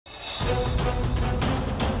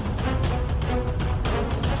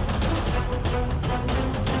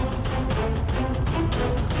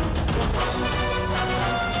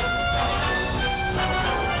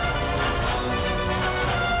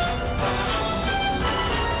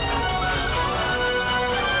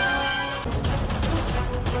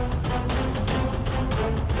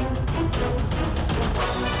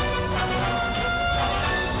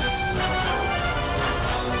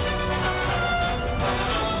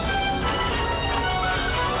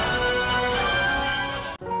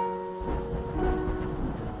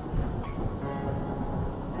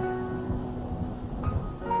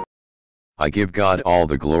I give God all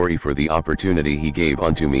the glory for the opportunity He gave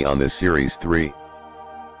unto me on this Series 3.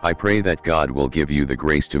 I pray that God will give you the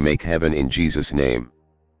grace to make heaven in Jesus' name.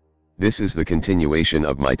 This is the continuation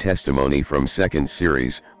of my testimony from second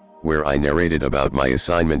series, where I narrated about my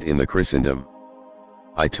assignment in the Christendom.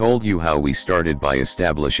 I told you how we started by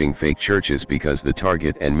establishing fake churches because the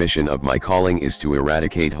target and mission of my calling is to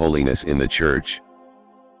eradicate holiness in the church.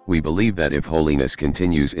 We believe that if holiness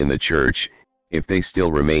continues in the church, if they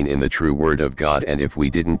still remain in the true word of God, and if we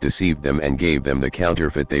didn't deceive them and gave them the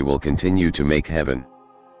counterfeit, they will continue to make heaven.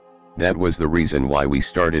 That was the reason why we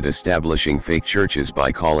started establishing fake churches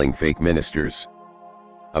by calling fake ministers.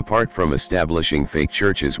 Apart from establishing fake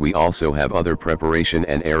churches, we also have other preparation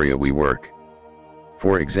and area we work.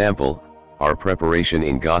 For example, our preparation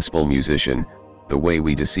in gospel musician, the way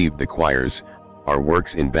we deceived the choirs, our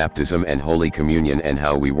works in baptism and Holy Communion, and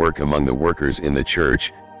how we work among the workers in the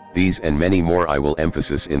church. These and many more I will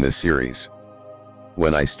emphasize in this series.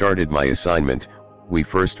 When I started my assignment, we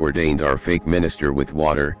first ordained our fake minister with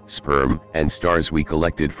water, sperm, and stars we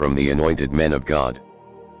collected from the anointed men of God.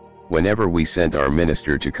 Whenever we sent our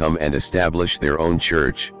minister to come and establish their own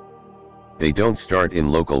church, they don't start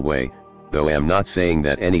in local way, though I'm not saying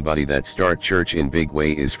that anybody that start church in big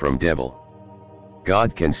way is from devil.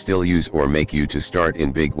 God can still use or make you to start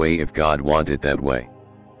in big way if God want it that way.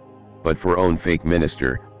 But for own fake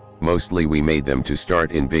minister, mostly we made them to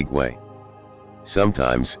start in big way.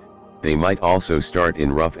 Sometimes, they might also start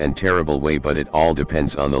in rough and terrible way, but it all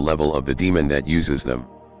depends on the level of the demon that uses them.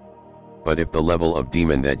 But if the level of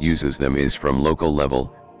demon that uses them is from local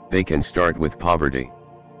level, they can start with poverty.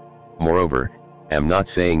 Moreover, I'm not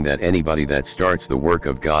saying that anybody that starts the work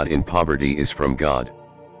of God in poverty is from God.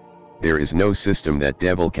 There is no system that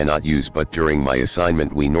devil cannot use, but during my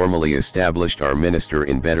assignment we normally established our minister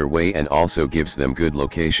in better way and also gives them good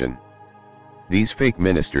location. These fake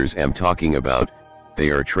ministers I'm talking about, they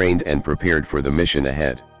are trained and prepared for the mission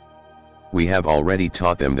ahead. We have already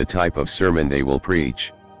taught them the type of sermon they will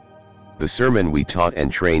preach. The sermon we taught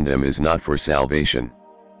and trained them is not for salvation.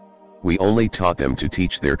 We only taught them to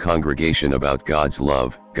teach their congregation about God's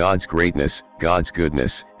love, God's greatness, God's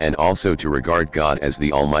goodness, and also to regard God as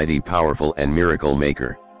the Almighty, powerful and miracle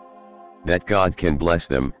maker. That God can bless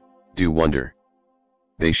them, do wonder.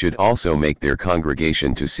 They should also make their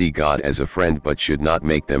congregation to see God as a friend, but should not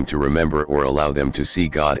make them to remember or allow them to see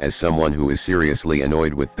God as someone who is seriously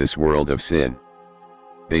annoyed with this world of sin.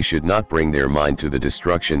 They should not bring their mind to the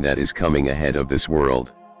destruction that is coming ahead of this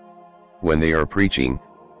world. When they are preaching,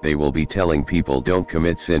 they will be telling people don't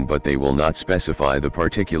commit sin, but they will not specify the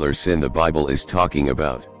particular sin the Bible is talking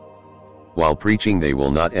about. While preaching, they will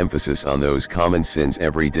not emphasize on those common sins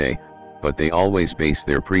every day, but they always base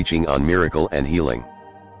their preaching on miracle and healing.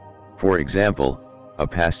 For example, a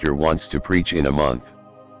pastor wants to preach in a month.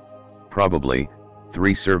 Probably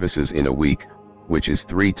 3 services in a week, which is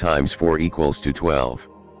 3 times 4 equals to 12.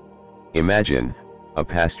 Imagine a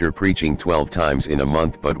pastor preaching 12 times in a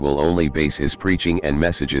month, but will only base his preaching and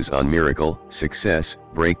messages on miracle, success,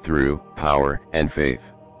 breakthrough, power, and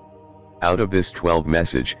faith. Out of this 12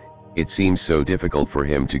 message, it seems so difficult for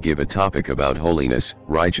him to give a topic about holiness,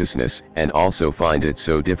 righteousness, and also find it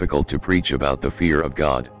so difficult to preach about the fear of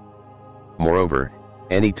God. Moreover,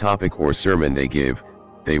 any topic or sermon they give,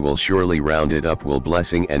 they will surely round it up with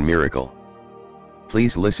blessing and miracle.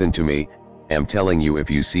 Please listen to me. I'm telling you, if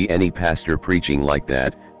you see any pastor preaching like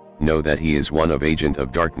that, know that he is one of agent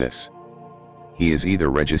of darkness. He is either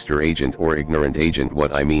register agent or ignorant agent.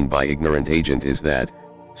 What I mean by ignorant agent is that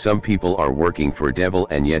some people are working for devil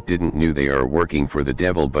and yet didn't know they are working for the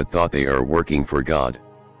devil, but thought they are working for God.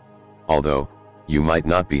 Although you might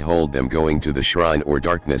not behold them going to the shrine or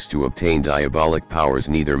darkness to obtain diabolic powers,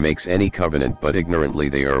 neither makes any covenant, but ignorantly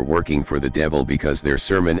they are working for the devil because their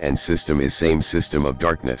sermon and system is same system of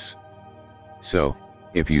darkness. So,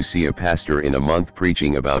 if you see a pastor in a month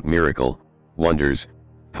preaching about miracle, wonders,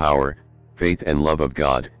 power, faith and love of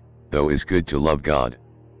God, though is good to love God.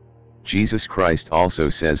 Jesus Christ also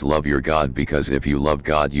says love your God, because if you love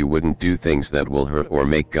God you wouldn't do things that will hurt or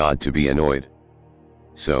make God to be annoyed.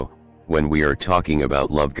 So, when we are talking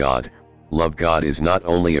about love God is not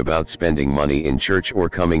only about spending money in church or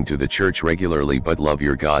coming to the church regularly, but love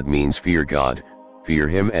your God means fear God, fear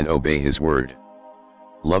Him and obey His word.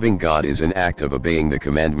 Loving God is an act of obeying the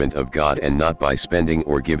commandment of God and not by spending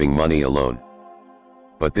or giving money alone.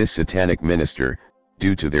 But this satanic minister,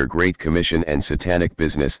 due to their great commission and satanic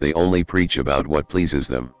business, they only preach about what pleases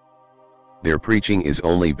them. Their preaching is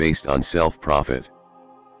only based on self-profit.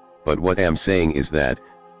 But what I'm saying is that,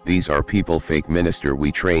 these are people fake minister.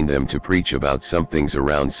 We train them to preach about some things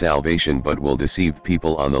around salvation but will deceive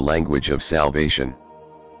people on the language of salvation.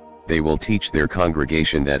 They will teach their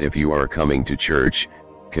congregation that if you are coming to church,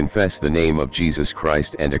 confess the name of Jesus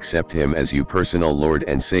Christ and accept Him as your personal Lord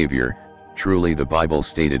and Savior, truly the Bible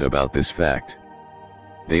stated about this fact.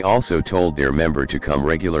 They also told their member to come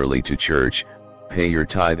regularly to church, pay your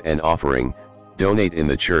tithe and offering, donate in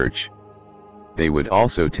the church. They would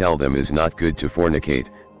also tell them is not good to fornicate,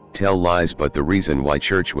 tell lies, but the reason why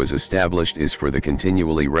church was established is for the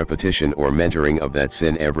continually repetition or mentoring of that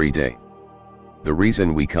sin every day. The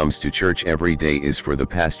reason we comes to church every day is for the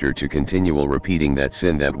pastor to continual repeating that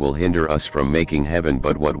sin that will hinder us from making heaven,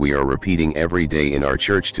 but what we are repeating every day in our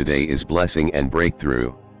church today is blessing and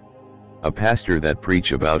breakthrough. A pastor that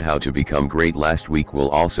preach about how to become great last week will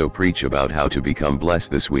also preach about how to become blessed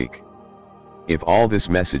this week. If all these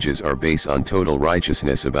messages are based on total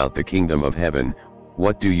righteousness about the kingdom of heaven,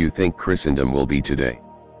 what do you think Christendom will be today?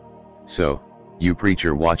 So, you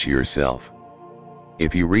preacher, watch yourself.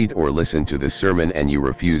 If you read or listen to this sermon and you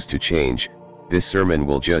refuse to change, this sermon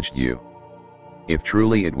will judge you. If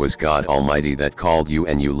truly it was God Almighty that called you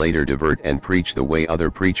and you later divert and preach the way other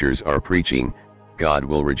preachers are preaching, God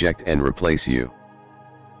will reject and replace you.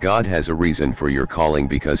 God has a reason for your calling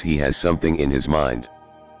because He has something in His mind.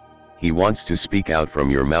 He wants to speak out from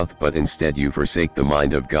your mouth, but instead you forsake the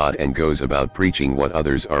mind of God and goes about preaching what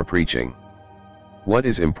others are preaching. What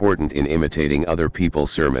is important in imitating other people's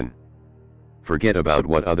sermon? Forget about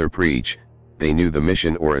what other preach. They knew the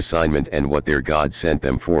mission or assignment and what their God sent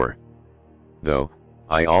them for. Though,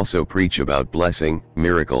 I also preach about blessing,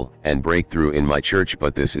 miracle, and breakthrough in my church,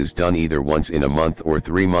 but this is done either once in a month or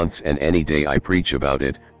 3 months, and any day I preach about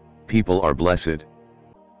it, people are blessed.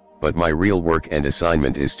 But my real work and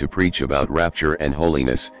assignment is to preach about rapture and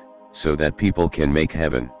holiness, so that people can make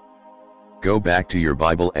heaven. Go back to your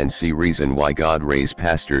Bible and see reason why God raised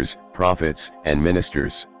pastors, prophets, and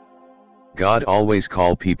ministers. God always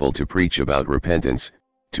called people to preach about repentance,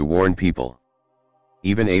 to warn people.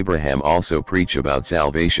 Even Abraham also preached about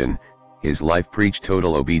salvation. His life preached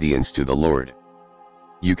total obedience to the Lord.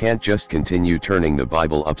 You can't just continue turning the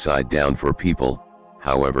Bible upside down for people.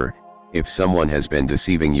 However, if someone has been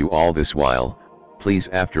deceiving you all this while, please,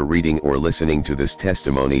 after reading or listening to this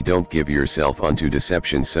testimony, don't give yourself unto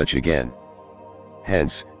deception such again.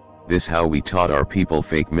 Hence, this how we taught our people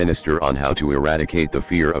fake minister on how to eradicate the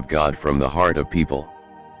fear of God from the heart of people.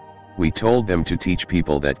 We told them to teach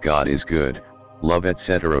people that God is good, love,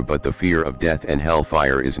 etc., but the fear of death and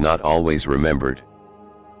hellfire is not always remembered.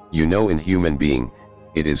 You know, in human being,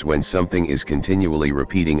 it is when something is continually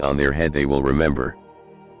repeating on their head they will remember.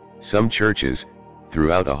 Some churches,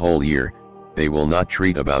 throughout a whole year, they will not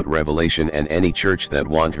treat about Revelation, and any church that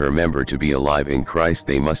want her member to be alive in Christ,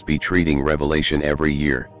 they must be treating Revelation every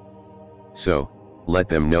year. So, let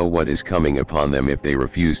them know what is coming upon them if they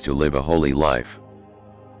refuse to live a holy life.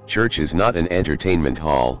 Church is not an entertainment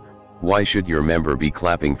hall. Why should your member be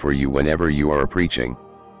clapping for you whenever you are preaching?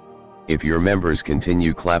 If your members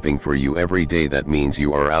continue clapping for you every day, that means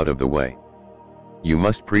you are out of the way. You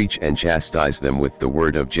must preach and chastise them with the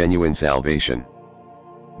word of genuine salvation.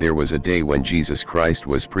 There was a day when Jesus Christ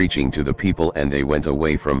was preaching to the people and they went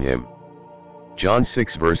away from Him. John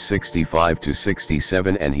 6 verse 65 to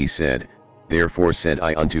 67, and He said, "Therefore said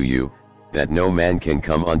I unto you, that no man can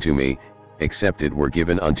come unto me, except it were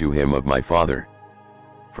given unto him of my Father."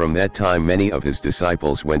 From that time many of His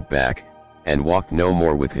disciples went back, and walked no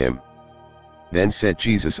more with Him. Then said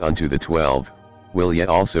Jesus unto the 12, Will ye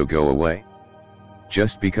also go away?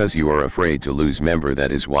 Just because you are afraid to lose member,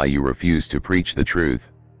 that is why you refuse to preach the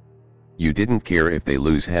truth. You didn't care if they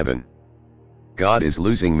lose heaven. God is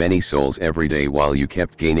losing many souls every day while you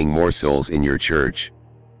kept gaining more souls in your church.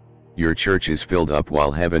 Your church is filled up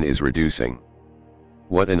while heaven is reducing.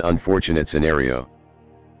 What an unfortunate scenario.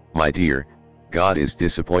 My dear, God is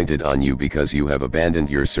disappointed on you because you have abandoned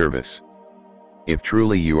your service. If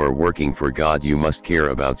truly you are working for God, you must care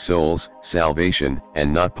about souls, salvation,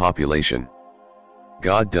 and not population.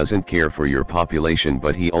 God doesn't care for your population,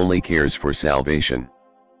 but He only cares for salvation.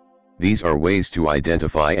 These are ways to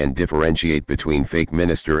identify and differentiate between fake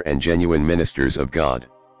minister and genuine ministers of God.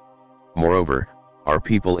 Moreover, our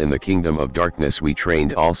people in the kingdom of darkness we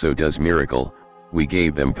trained also does miracle. We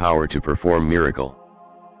gave them power to perform miracle.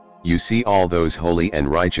 You see all those holy and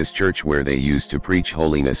righteous church where they used to preach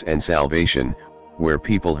holiness and salvation, where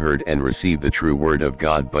people heard and received the true word of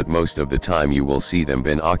God, but most of the time you will see them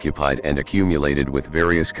been occupied and accumulated with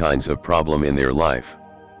various kinds of problem in their life.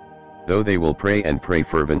 Though they will pray and pray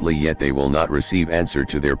fervently, yet they will not receive answer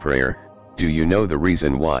to their prayer. Do you know the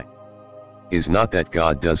reason why? Is not that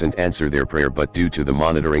God doesn't answer their prayer, but due to the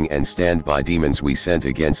monitoring and standby demons we sent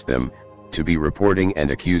against them, to be reporting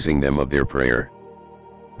and accusing them of their prayer.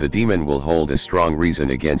 the demon will hold a strong reason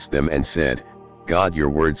against them and said, God, your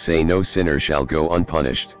words say no sinner shall go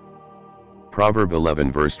unpunished. Proverb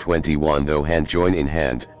 11 verse 21, though hand join in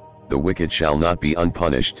hand, the wicked shall not be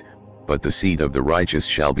unpunished, but the seed of the righteous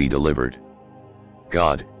shall be delivered.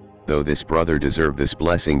 God, though this brother deserve this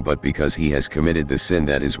blessing, but because he has committed the sin,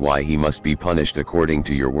 that is why he must be punished according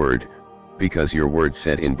to your word, because your word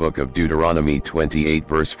said in book of Deuteronomy 28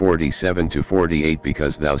 verse 47 to 48,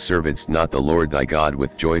 because thou servedst not the Lord thy God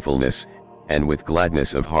with joyfulness, and with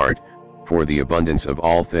gladness of heart, for the abundance of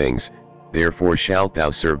all things, therefore shalt thou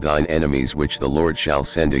serve thine enemies which the Lord shall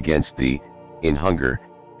send against thee, in hunger,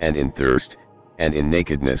 and in thirst, and in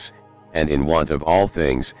nakedness, and in want of all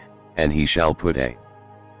things, and he shall put a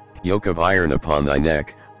yoke of iron upon thy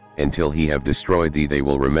neck, until he have destroyed thee. They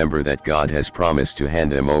will remember that God has promised to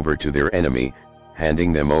hand them over to their enemy,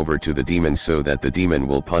 handing them over to the demon so that the demon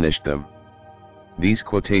will punish them. These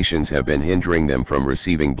quotations have been hindering them from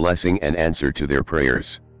receiving blessing and answer to their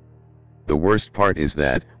prayers. The worst part is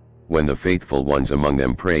that, when the faithful ones among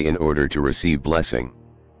them pray in order to receive blessing,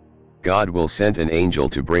 God will send an angel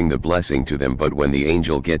to bring the blessing to them, but when the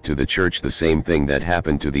angel get to the church, the same thing that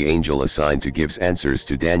happened to the angel assigned to give answers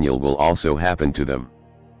to Daniel will also happen to them.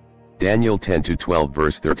 Daniel 10-12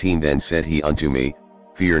 verse 13, then said he unto me,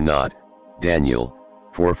 Fear not, Daniel,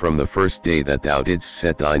 for from the first day that thou didst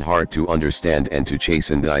set thine heart to understand and to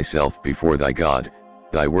chasten thyself before thy God,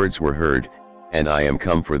 thy words were heard, and I am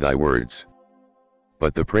come for thy words.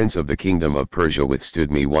 But the prince of the kingdom of Persia withstood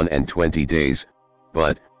me 21 days,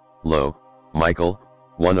 but, lo, Michael,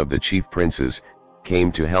 one of the chief princes,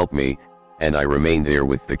 came to help me, and I remained there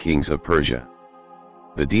with the kings of Persia.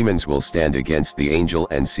 The demons will stand against the angel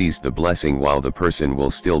and seize the blessing, while the person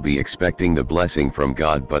will still be expecting the blessing from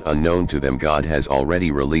God, but unknown to them God has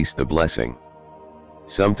already released the blessing.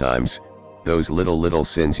 Sometimes, those little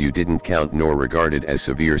sins you didn't count nor regarded as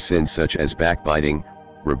severe sins, such as backbiting,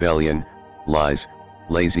 rebellion, lies,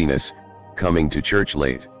 laziness, coming to church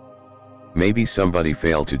late. Maybe somebody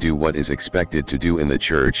failed to do what is expected to do in the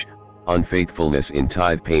church, unfaithfulness in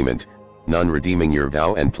tithe payment, non-redeeming your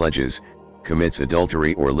vow and pledges, commits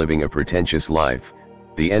adultery or living a pretentious life.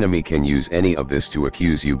 The enemy can use any of this to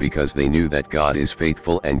accuse you because they knew that God is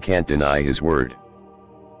faithful and can't deny his word.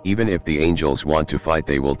 Even if the angels want to fight,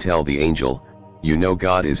 they will tell the angel, you know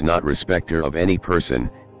God is not respecter of any person,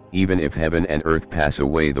 even if heaven and earth pass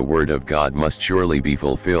away the word of God must surely be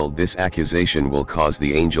fulfilled. This accusation will cause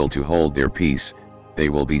the angel to hold their peace, they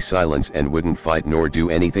will be silent and wouldn't fight nor do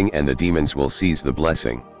anything, and the demons will seize the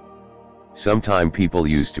blessing. Sometime people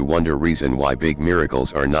used to wonder reason why big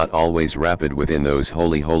miracles are not always rapid within those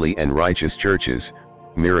holy and righteous churches.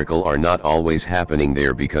 Miracle are not always happening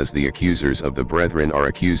there because the accusers of the brethren are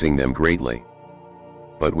accusing them greatly.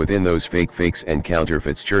 But within those fakes and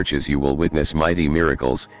counterfeits churches you will witness mighty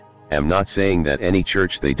miracles. Am not saying that any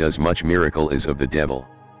church they does much miracle is of the devil.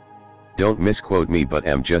 Don't misquote me, but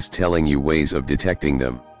am just telling you ways of detecting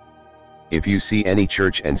them. If you see any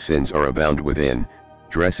church and sins are abound within,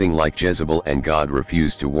 dressing like Jezebel, and God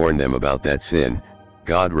refused to warn them about that sin,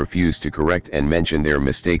 God refused to correct and mention their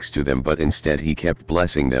mistakes to them, but instead he kept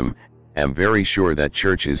blessing them, am very sure that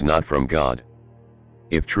church is not from God.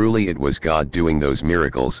 If truly it was God doing those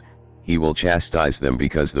miracles, he will chastise them,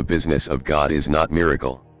 because the business of God is not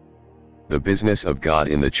miracle. The business of God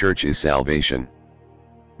in the church is salvation.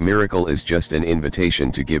 Miracle is just an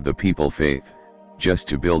invitation to give the people faith, just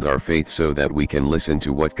to build our faith so that we can listen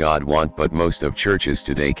to what God wants. But most of churches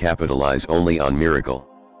today capitalize only on miracle.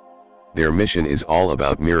 Their mission is all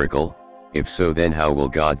about miracle. If so, then how will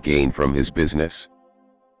God gain from his business?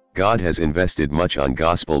 God has invested much on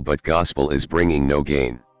gospel, but gospel is bringing no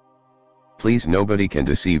gain. Please, nobody can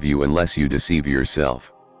deceive you unless you deceive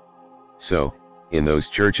yourself. So, in those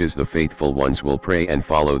churches the faithful ones will pray and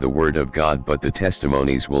follow the word of God, but the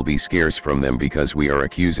testimonies will be scarce from them because we are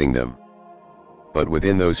accusing them. But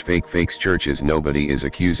within those fakes churches nobody is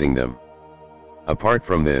accusing them. Apart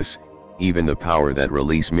from this, even the power that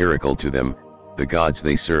release miracle to them, the gods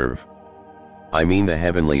they serve, I mean the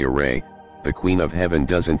heavenly array, the Queen of Heaven,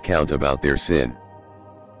 doesn't count about their sin.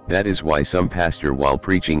 That is why some pastor, while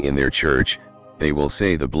preaching in their church, they will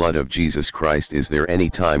say the blood of Jesus Christ is there. Any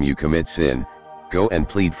time you commit sin, go and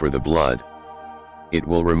plead for the blood. It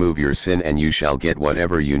will remove your sin and you shall get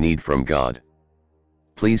whatever you need from God.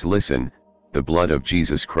 Please listen, the blood of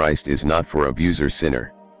Jesus Christ is not for abuser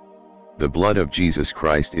sinner. The blood of Jesus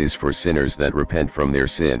Christ is for sinners that repent from their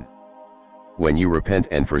sin. When you repent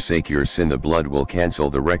and forsake your sin, the blood will cancel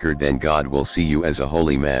the record, then God will see you as a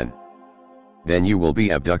holy man. Then you will be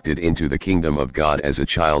abducted into the kingdom of God as a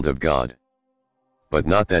child of God. But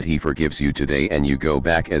not that he forgives you today and you go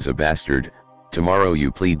back as a bastard, Tomorrow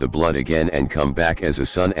you plead the blood again and come back as a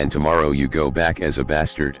son, and tomorrow you go back as a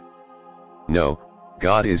bastard. No,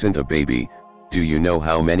 God isn't a baby. Do you know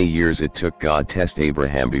how many years it took God test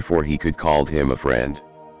Abraham before he could call him a friend?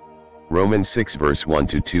 Romans 6 verse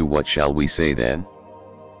 1-2. What shall we say then?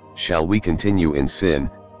 Shall we continue in sin,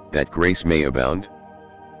 that grace may abound?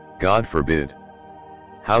 God forbid.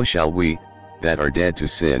 How shall we, that are dead to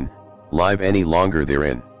sin, live any longer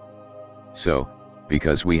therein? So,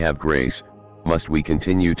 because we have grace, must we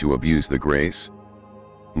continue to abuse the grace?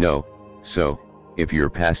 No. So, if your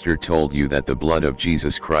pastor told you that the blood of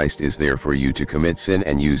Jesus Christ is there for you to commit sin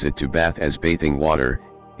and use it to bath as bathing water,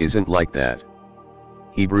 isn't like that.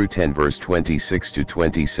 Hebrew 10 verse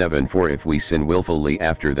 26-27. For if we sin willfully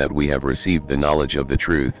after that we have received the knowledge of the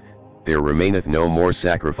truth, there remaineth no more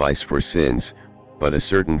sacrifice for sins, but a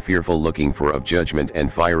certain fearful looking for of judgment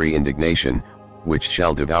and fiery indignation, which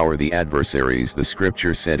shall devour the adversaries. The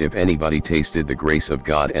scripture said if anybody tasted the grace of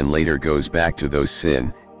God and later goes back to those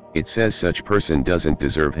sin, it says such person doesn't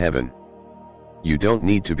deserve heaven. You don't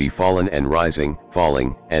need to be falling and rising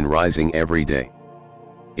every day.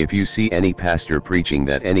 If you see any pastor preaching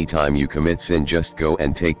that anytime you commit sin just go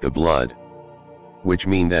and take the blood, which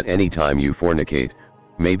mean that anytime you fornicate,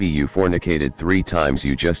 maybe you fornicated 3 times,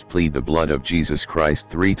 you just plead the blood of Jesus Christ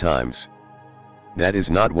 3 times. That is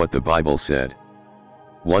not what the Bible said.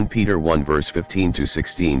 1 Peter 1 verse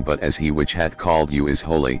 15-16. But as he which hath called you is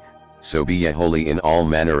holy, so be ye holy in all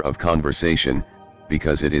manner of conversation,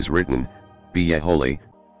 because it is written, Be ye holy,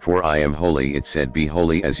 for I am holy. It said be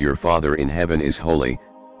holy as your Father in heaven is holy.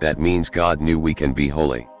 That means God knew we can be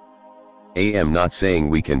holy. I am not saying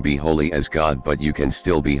we can be holy as God, but you can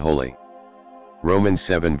still be holy. Romans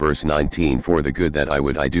 7 verse 19. For the good that I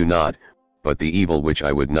would I do not, but the evil which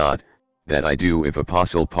I would not, that I do. If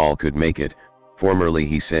Apostle Paul could make it, formerly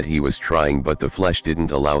he said he was trying but the flesh didn't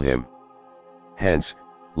allow him. Hence,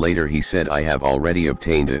 later he said I have already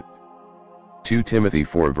obtained it. 2 Timothy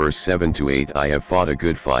 4 verse 7-8. I have fought a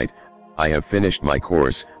good fight, I have finished my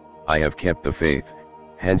course, I have kept the faith.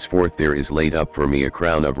 Henceforth there is laid up for me a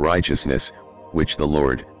crown of righteousness, which the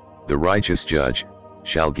Lord, the righteous judge,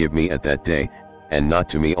 shall give me at that day, and not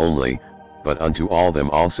to me only, but unto all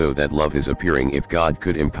them also that love his appearing. If God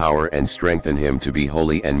could empower and strengthen him to be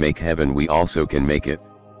holy and make heaven, we also can make it.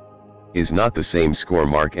 Is not the same score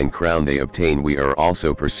mark and crown they obtain we are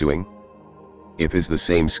also pursuing? If is the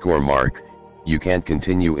same score mark, you can't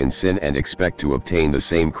continue in sin and expect to obtain the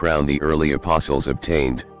same crown the early apostles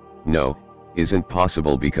obtained. No, isn't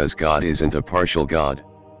possible, because God isn't a partial God.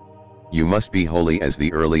 You must be holy as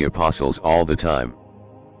the early apostles all the time.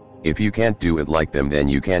 If you can't do it like them, then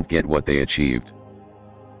you can't get what they achieved.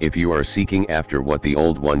 If you are seeking after what the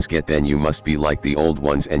old ones get, then you must be like the old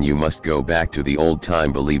ones and you must go back to the old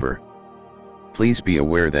time believer. Please be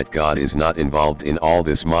aware that God is not involved in all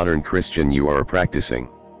this modern Christian you are practicing.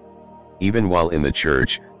 Even while in the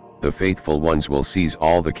church, the faithful ones will seize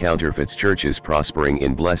all the counterfeits churches prospering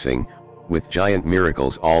in blessing, with giant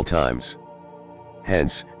miracles all times.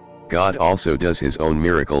 Hence, God also does his own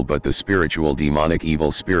miracle, but the spiritual demonic evil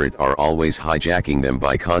spirit are always hijacking them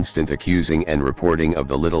by constant accusing and reporting of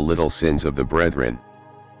the little sins of the brethren.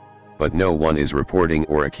 But no one is reporting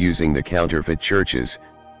or accusing the counterfeit churches.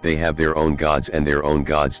 They have their own gods, and their own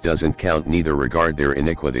gods doesn't count, neither regard their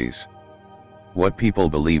iniquities. What people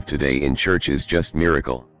believe today in church is just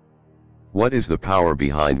miracle. What is the power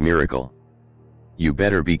behind miracle? You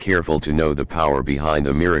better be careful to know the power behind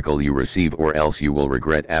the miracle you receive, or else you will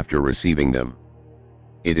regret after receiving them.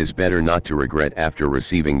 It is better not to regret after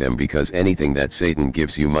receiving them, because anything that Satan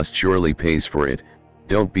gives you must surely pays for it.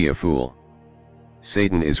 Don't be a fool.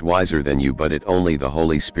 Satan is wiser than you, but it only the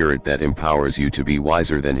Holy Spirit that empowers you to be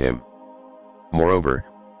wiser than him. Moreover,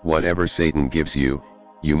 whatever Satan gives you,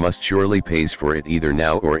 you must surely pays for it, either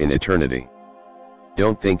now or in eternity.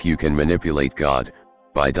 Don't think you can manipulate God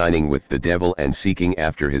by dining with the devil and seeking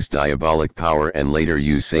after his diabolic power, and later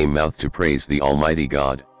use same mouth to praise the Almighty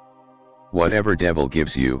God. Whatever devil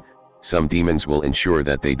gives you, some demons will ensure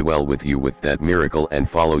that they dwell with you with that miracle and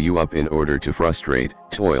follow you up in order to frustrate,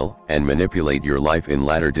 toil, and manipulate your life in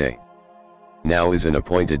latter day. Now is an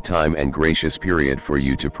appointed time and gracious period for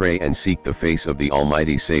you to pray and seek the face of the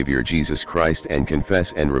Almighty Savior Jesus Christ, and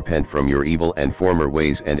confess and repent from your evil and former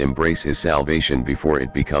ways and embrace his salvation before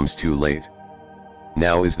it becomes too late.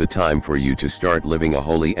 Now is the time for you to start living a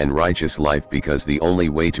holy and righteous life, because the only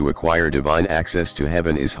way to acquire divine access to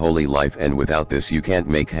heaven is holy life, and without this you can't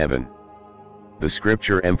make heaven. The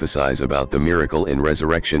scripture emphasize about the miracle in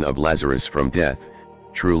resurrection of Lazarus from death.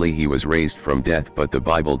 Truly he was raised from death, but the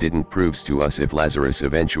Bible didn't proves to us if Lazarus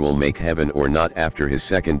eventual make heaven or not after his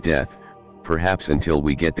second death. Perhaps until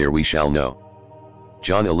we get there we shall know.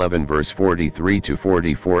 John 11 verse 43 to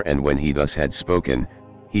 44. And when he thus had spoken,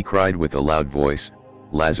 he cried with a loud voice,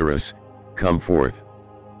 Lazarus, come forth.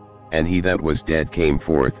 And he that was dead came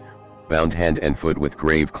forth, bound hand and foot with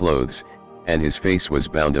grave clothes, and his face was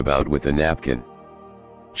bound about with a napkin.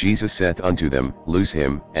 Jesus saith unto them, Loose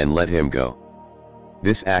him, and let him go.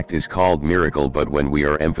 This act is called miracle, but when we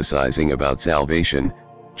are emphasizing about salvation,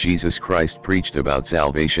 Jesus Christ preached about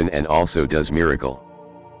salvation and also does miracle.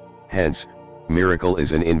 Hence, miracle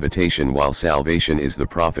is an invitation while salvation is the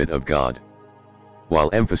prophet of God. While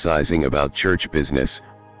emphasizing about church business,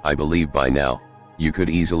 I believe by now, you could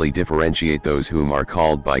easily differentiate those whom are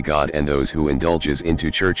called by God and those who indulges into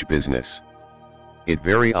church business. It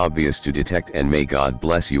very obvious to detect, and may God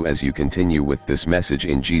bless you as you continue with this message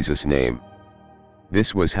in Jesus' name.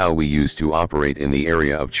 This was how we used to operate in the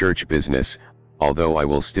area of church business, although I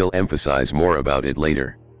will still emphasize more about it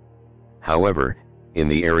later. However, in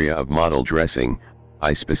the area of model dressing,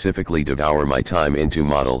 I specifically devour my time into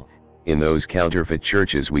model. In those counterfeit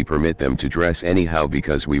churches we permit them to dress anyhow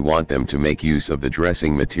because we want them to make use of the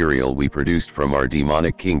dressing material we produced from our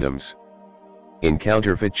demonic kingdoms. In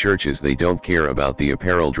counterfeit churches they don't care about the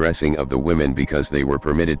apparel dressing of the women because they were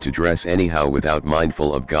permitted to dress anyhow without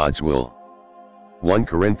mindful of God's will. 1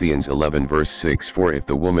 Corinthians 11 verse 6. For if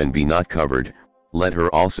the woman be not covered, let her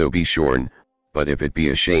also be shorn, but if it be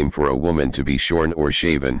a shame for a woman to be shorn or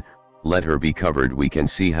shaven, let her be covered. We can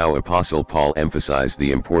see how Apostle Paul emphasized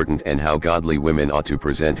the important and how godly women ought to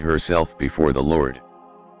present herself before the Lord.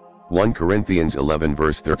 1 Corinthians 11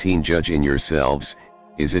 verse 13. Judge in yourselves,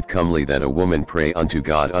 is it comely that a woman pray unto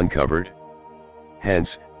God uncovered?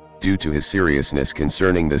 Hence, due to his seriousness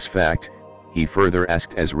concerning this fact, he further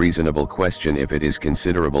asked as reasonable question if it is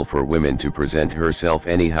considerable for women to present herself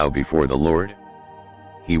anyhow before the Lord.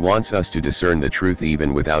 He wants us to discern the truth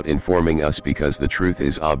even without informing us because the truth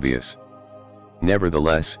is obvious.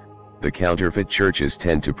 Nevertheless, the counterfeit churches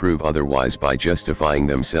tend to prove otherwise by justifying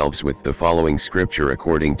themselves with the following scripture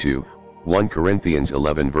according to 1 Corinthians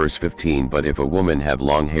 11 verse 15. But if a woman have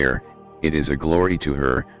long hair, it is a glory to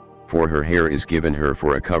her, for her hair is given her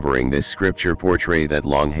for a covering. This scripture portray that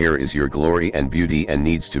long hair is your glory and beauty and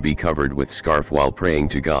needs to be covered with scarf while praying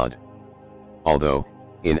to God. Although,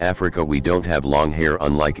 in Africa we don't have long hair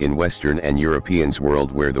unlike in Western and Europeans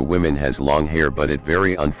world where the women has long hair, but it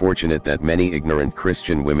very unfortunate that many ignorant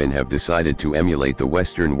Christian women have decided to emulate the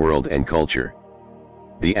Western world and culture.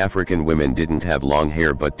 The African women didn't have long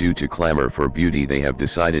hair, but due to clamor for beauty they have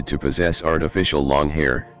decided to possess artificial long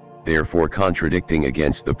hair, therefore contradicting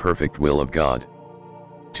against the perfect will of God.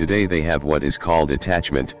 Today they have what is called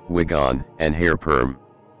attachment, wig on, and hair perm.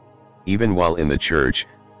 Even while in the church,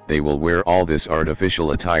 they will wear all this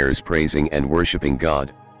artificial attires praising and worshipping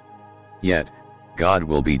God. Yet, God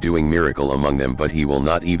will be doing miracle among them, but he will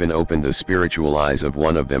not even open the spiritual eyes of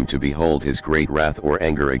one of them to behold his great wrath or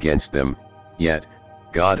anger against them. Yet,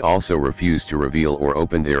 God also refused to reveal or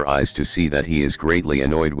open their eyes to see that he is greatly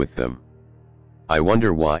annoyed with them. I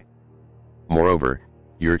wonder why. Moreover,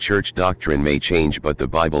 your church doctrine may change, but the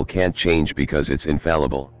Bible can't change because it's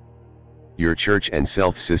infallible. Your church and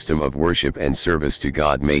self-system of worship and service to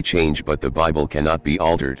God may change, but the Bible cannot be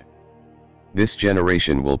altered. This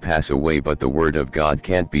generation will pass away, but the word of God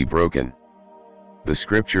can't be broken. The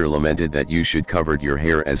scripture lamented that you should cover your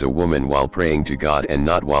hair as a woman while praying to God and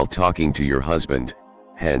not while talking to your husband.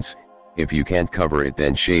 Hence, if you can't cover it,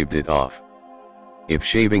 then shaved it off. If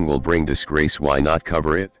shaving will bring disgrace, why not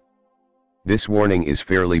cover it? This warning is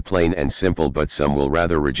fairly plain and simple, but some will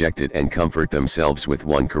rather reject it and comfort themselves with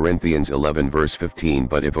 1 Corinthians 11 verse 15.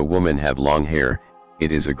 But if a woman have long hair,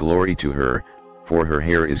 it is a glory to her, for her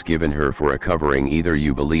hair is given her for a covering. Either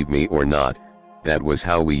you believe me or not, that was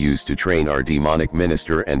how we used to train our demonic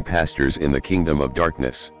minister and pastors in the kingdom of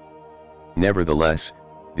darkness. Nevertheless,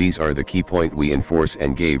 these are the key point we enforce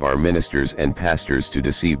and gave our ministers and pastors to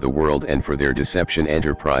deceive the world and for their deception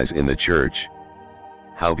enterprise in the church.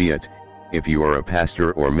 Howbeit, if you are a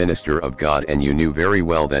pastor or minister of God and you knew very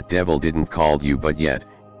well that devil didn't call you, but yet,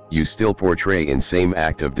 you still portray in same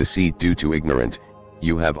act of deceit due to ignorant,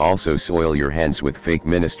 you have also soiled your hands with fake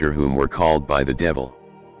minister whom were called by the devil.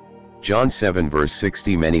 John 7 verse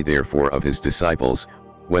 60. Many therefore of his disciples,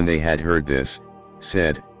 when they had heard this,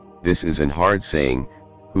 said, This is an hard saying,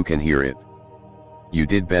 who can hear it? You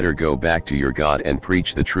did better go back to your God and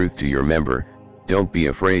preach the truth to your member. Don't be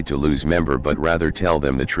afraid to lose member, but rather tell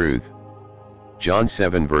them the truth. John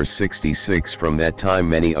 7 verse 66. From that time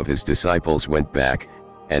many of his disciples went back,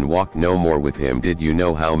 and walked no more with him. Did you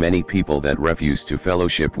know how many people that refused to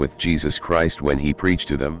fellowship with Jesus Christ when he preached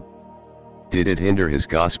to them? Did it hinder his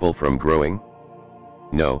gospel from growing?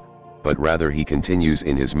 No, but rather he continues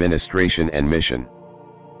in his ministration and mission.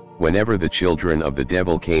 Whenever the children of the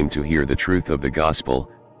devil came to hear the truth of the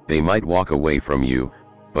gospel, they might walk away from you,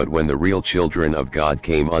 but when the real children of God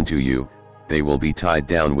came unto you, they will be tied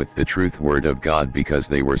down with the truth word of God because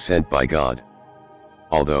they were sent by God.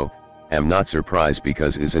 Although, am not surprised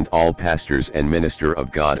because isn't all pastors and minister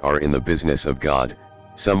of God are in the business of God,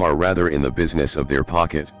 some are rather in the business of their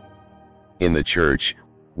pocket. In the church,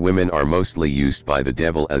 women are mostly used by the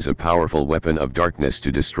devil as a powerful weapon of darkness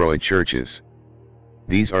to destroy churches.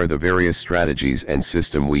 These are the various strategies and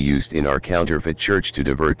system we used in our counterfeit church to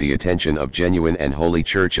divert the attention of genuine and holy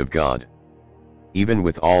church of God. Even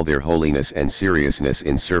with all their holiness and seriousness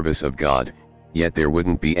in service of God, yet there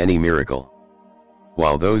wouldn't be any miracle.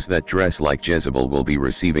 While those that dress like Jezebel will be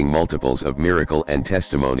receiving multiples of miracle and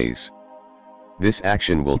testimonies. This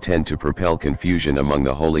action will tend to propel confusion among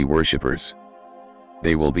the holy worshippers.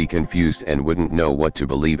 They will be confused and wouldn't know what to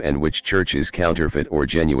believe and which church is counterfeit or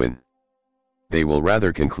genuine. They will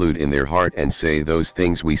rather conclude in their heart and say those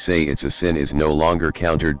things we say it's a sin is no longer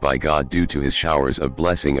countered by God due to his showers of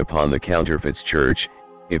blessing upon the counterfeit's church.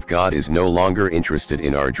 If God is no longer interested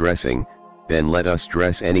in our dressing, then let us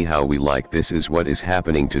dress anyhow we like. This is what is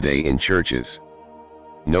happening today in churches.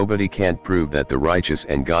 Nobody can't prove that the righteous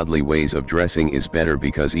and godly ways of dressing is better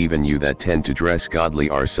because even you that tend to dress godly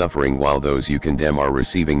are suffering while those you condemn are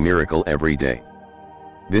receiving miracle every day.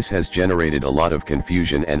 This has generated a lot of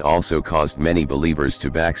confusion and also caused many believers to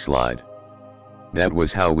backslide. That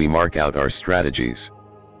was how we mark out our strategies.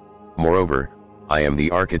 Moreover, I am the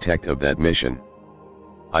architect of that mission.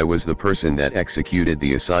 I was the person that executed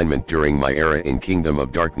the assignment during my era in Kingdom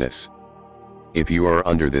of Darkness. If you are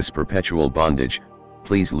under this perpetual bondage,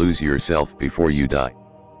 please lose yourself before you die.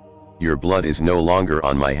 Your blood is no longer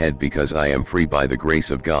on my head because I am free by the grace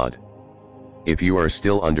of God. If you are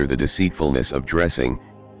still under the deceitfulness of dressing,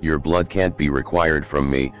 your blood can't be required from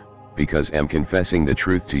me, because I'm confessing the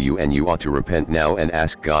truth to you and you ought to repent now and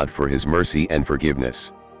ask God for his mercy and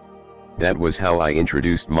forgiveness. That was how I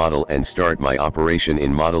introduced model and start my operation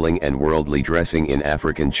in modeling and worldly dressing in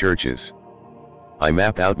African churches. I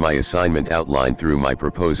mapped out my assignment outline through my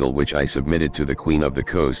proposal which I submitted to the Queen of the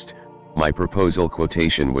Coast. My proposal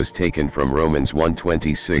quotation was taken from Romans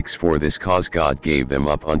 1:26. For this cause God gave them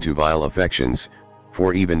up unto vile affections,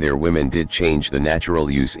 for even their women did change the natural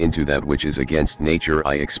use into that which is against nature.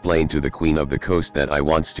 I explained to the Queen of the Coast that I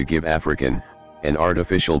wants to give African, an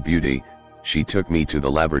artificial beauty. She took me to the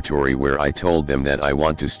laboratory where I told them that I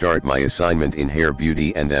want to start my assignment in hair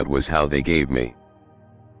beauty, and that was how they gave me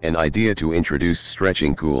an idea to introduce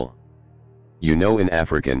stretching cool. You know, in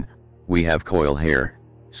African, we have coil hair,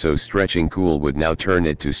 so stretching cool would now turn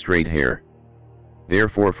it to straight hair.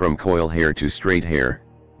 Therefore from coil hair to straight hair,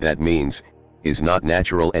 that means, is not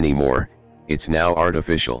natural anymore, it's now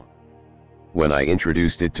artificial. When I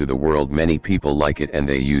introduced it to the world, many people like it and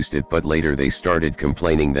they used it, but later they started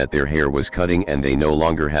complaining that their hair was cutting and they no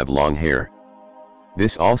longer have long hair.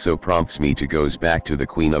 This also prompts me to goes back to the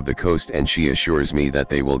Queen of the Coast and she assures me that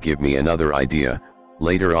they will give me another idea.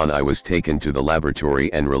 Later on I was taken to the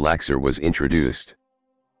laboratory and relaxer was introduced.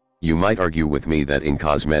 You might argue with me that in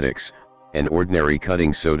cosmetics, an ordinary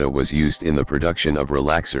cutting soda was used in the production of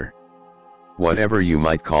relaxer. Whatever you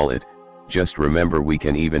might call it, just remember we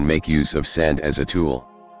can even make use of sand as a tool.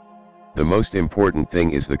 The most important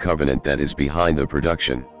thing is the covenant that is behind the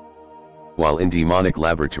production. While in demonic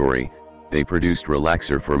laboratory, they produced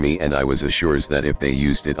relaxer for me and I was assured that if they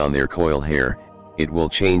used it on their coil hair, it will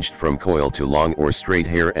change from coil to long or straight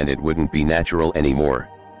hair and it wouldn't be natural anymore.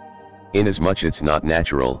 Inasmuch it's not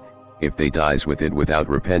natural, if they dies with it without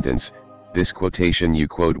repentance, this quotation you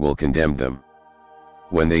quote will condemn them.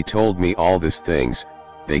 When they told me all these things,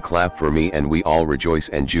 they clap for me and we all rejoice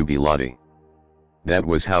and jubilate. That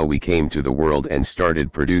was how we came to the world and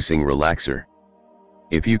started producing relaxer.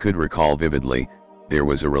 If you could recall vividly, there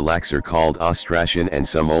was a relaxer called Ostrachan and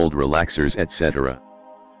some old relaxers etc.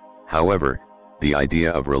 However, the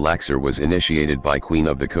idea of relaxer was initiated by Queen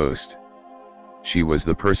of the Coast. She was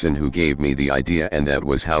the person who gave me the idea and that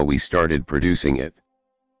was how we started producing it.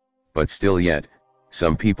 But still yet,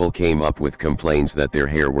 some people came up with complaints that their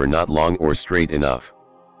hair were not long or straight enough.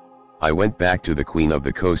 I went back to the Queen of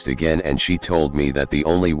the Coast again and she told me that the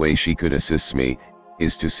only way she could assist me,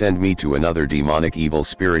 is to send me to another demonic evil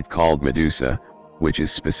spirit called Medusa, which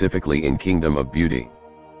is specifically in Kingdom of Beauty.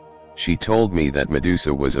 She told me that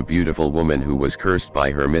Medusa was a beautiful woman who was cursed by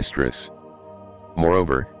her mistress.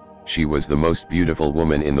 Moreover, she was the most beautiful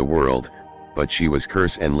woman in the world, but she was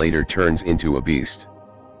cursed and later turns into a beast.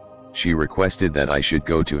 She requested that I should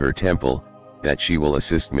go to her temple, that she will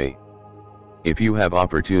assist me. If you have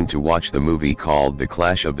opportune to watch the movie called The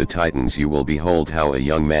Clash of the Titans, you will behold how a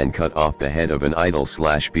young man cut off the head of an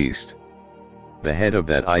idol/beast. The head of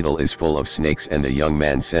that idol is full of snakes, and the young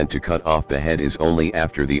man sent to cut off the head is only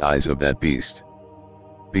after the eyes of that beast.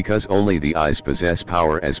 Because only the eyes possess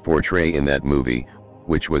power as portrayed in that movie,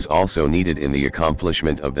 which was also needed in the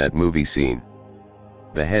accomplishment of that movie scene.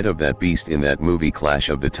 The head of that beast in that movie Clash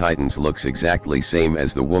of the Titans looks exactly same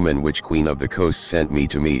as the woman which Queen of the Coast sent me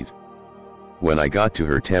to meet. When I got to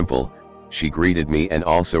her temple, she greeted me and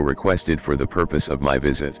also requested for the purpose of my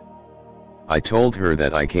visit. I told her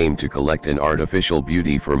that I came to collect an artificial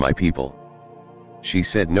beauty for my people. She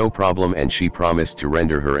said no problem, and she promised to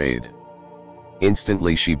render her aid.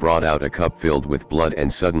 Instantly she brought out a cup filled with blood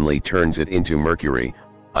and suddenly turns it into mercury,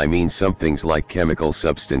 I mean some things like chemical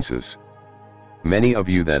substances. Many of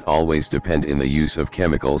you that always depend in the use of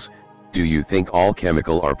chemicals, do you think all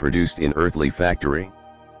chemical are produced in earthly factory?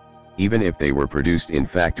 Even if they were produced in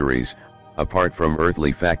factories, apart from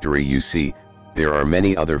earthly factory, you see, there are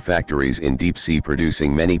many other factories in deep sea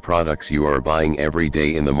producing many products you are buying every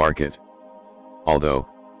day in the market. Although,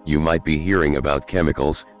 you might be hearing about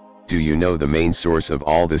chemicals, do you know the main source of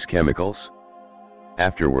all this chemicals?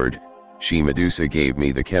 Afterward, she Medusa gave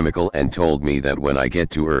me the chemical and told me that when I get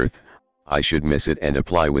to earth, I should mix it and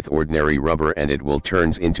apply with ordinary rubber and it will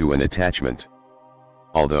turns into an attachment.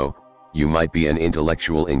 Although, you might be an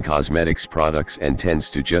intellectual in cosmetics products and tends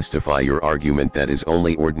to justify your argument that is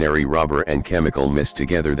only ordinary rubber and chemical mixed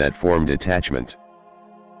together that formed attachment.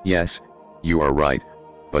 Yes, you are right,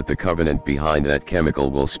 but the covenant behind that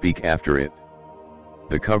chemical will speak after it.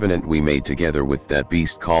 The covenant we made together with that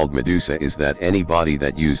beast called Medusa is that anybody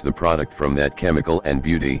that use the product from that chemical and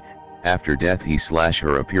beauty, after death he slash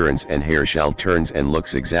her appearance and hair shall turns and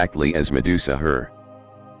looks exactly as Medusa her.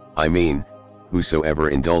 I mean, whosoever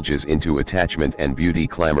indulges into attachment and beauty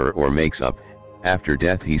clamor or makes up, after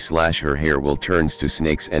death he slash her hair will turns to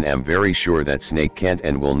snakes, and am very sure that snake can't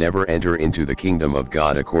and will never enter into the kingdom of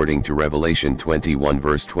God according to Revelation 21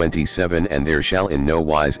 verse 27, and there shall in no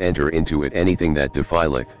wise enter into it anything that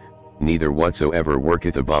defileth, neither whatsoever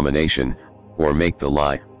worketh abomination, or make the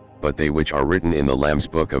lie, but they which are written in the Lamb's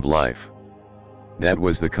book of life. That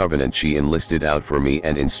was the covenant she enlisted out for me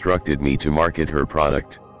and instructed me to market her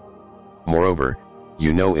product. Moreover,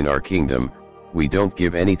 you know in our kingdom, we don't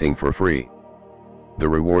give anything for free. The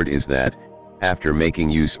reward is that, after making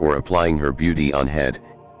use or applying her beauty on head,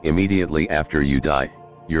 immediately after you die,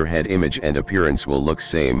 your head image and appearance will look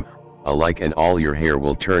same, alike, and all your hair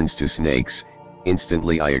will turns to snakes.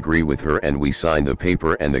 Instantly I agree with her and we signed the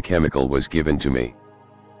paper and the chemical was given to me.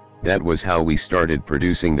 That was how we started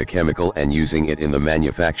producing the chemical and using it in the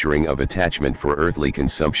manufacturing of attachment for earthly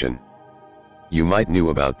consumption. You might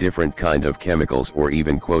knew about different kind of chemicals or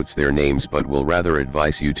even quotes their names, but will rather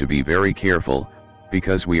advise you to be very careful,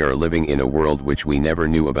 because we are living in a world which we never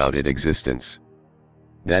knew about its existence.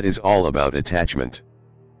 That is all about attachment.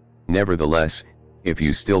 Nevertheless, if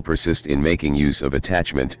you still persist in making use of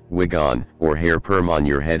attachment, wig on, or hair perm on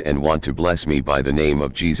your head and want to bless me by the name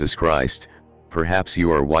of Jesus Christ, perhaps you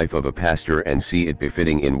are wife of a pastor and see it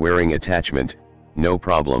befitting in wearing attachment, no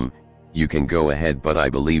problem, you can go ahead, but I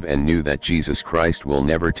believe and knew that Jesus Christ will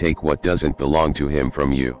never take what doesn't belong to him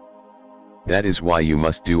from you. That is why you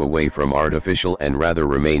must do away from artificial and rather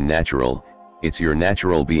remain natural. It's your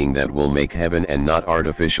natural being that will make heaven and not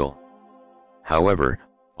artificial. However,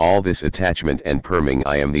 all this attachment and perming,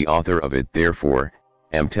 I am the author of it, therefore,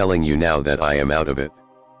 am telling you now that I am out of it.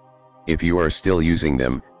 If you are still using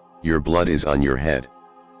them, your blood is on your head.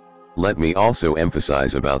 Let me also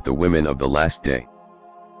emphasize about the women of the last day.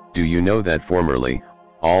 Do you know that formerly,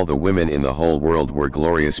 all the women in the whole world were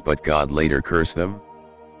glorious, but God later cursed them?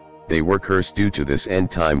 They were cursed due to this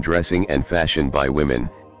end-time dressing and fashion by women.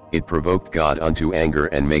 It provoked God unto anger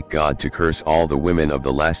and make God to curse all the women of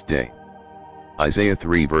the last day. Isaiah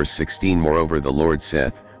 3 verse 16. Moreover the Lord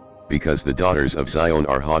saith, because the daughters of Zion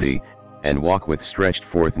are haughty, and walk with stretched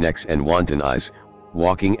forth necks and wanton eyes,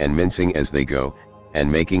 walking and mincing as they go,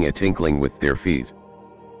 and making a tinkling with their feet.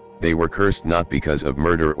 They were cursed not because of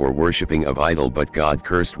murder or worshipping of idol, but God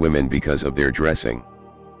cursed women because of their dressing.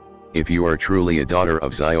 If you are truly a daughter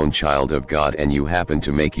of Zion, child of God, and you happen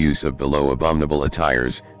to make use of below abominable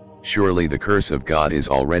attires, surely the curse of God is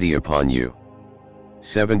already upon you.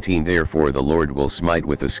 17. Therefore the Lord will smite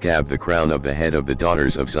with a scab the crown of the head of the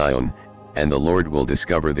daughters of Zion, and the Lord will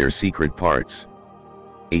discover their secret parts.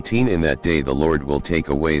 18. In that day the Lord will take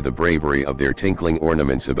away the bravery of their tinkling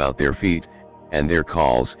ornaments about their feet, and their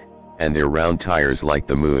calls, and their round tires like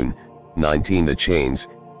the moon. 19. The chains,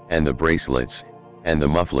 and the bracelets, and the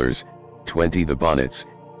mufflers. 20. The bonnets,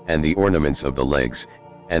 and the ornaments of the legs,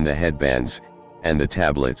 and the headbands, and the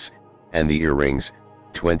tablets, and the earrings,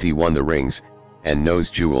 21 the rings, and nose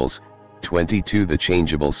jewels, 22 the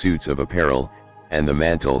changeable suits of apparel, and the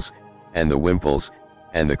mantles, and the wimples,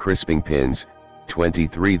 and the crisping pins,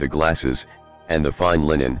 23 the glasses, and the fine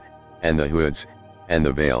linen, and the hoods, and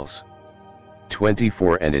the veils.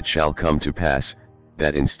 24 And it shall come to pass,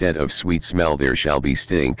 that instead of sweet smell there shall be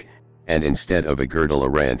stink, and instead of a girdle a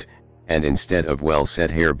rant, and instead of well-set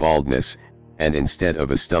hair baldness, and instead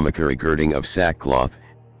of a stomacher a girding of sackcloth,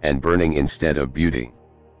 and burning instead of beauty.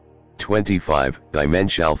 25 Thy men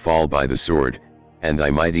shall fall by the sword, and thy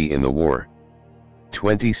mighty in the war.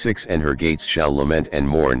 26 And her gates shall lament and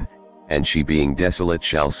mourn, and she being desolate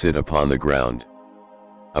shall sit upon the ground.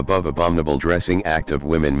 Above abominable dressing act of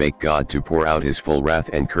women make God to pour out his full wrath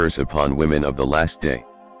and curse upon women of the last day.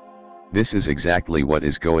 This is exactly what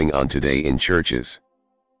is going on today in churches.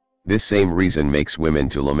 This same reason makes women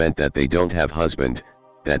to lament that they don't have husband,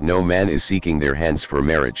 that no man is seeking their hands for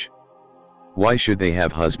marriage. Why should they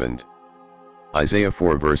have husband? Isaiah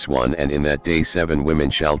 4 verse 1 And in that day 7 women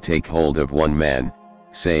shall take hold of one man,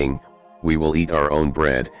 saying, We will eat our own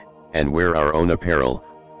bread, and wear our own apparel,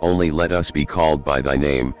 only let us be called by thy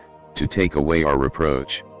name, to take away our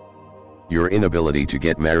reproach. Your inability to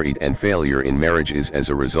get married and failure in marriage is as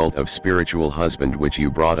a result of spiritual husband which you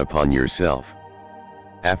brought upon yourself.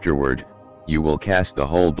 Afterward, you will cast the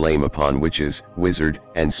whole blame upon witches, wizard,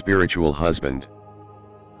 and spiritual husband.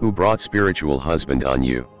 Who brought spiritual husband on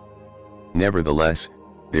you? Nevertheless,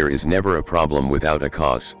 there is never a problem without a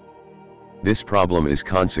cause. This problem is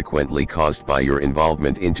consequently caused by your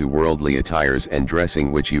involvement into worldly attires and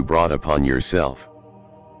dressing which you brought upon yourself.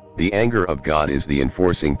 The anger of God is the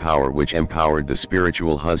enforcing power which empowered the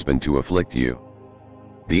spiritual husband to afflict you.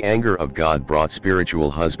 The anger of God brought spiritual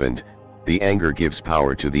husband, the anger gives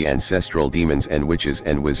power to the ancestral demons and witches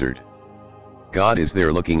and wizard. God is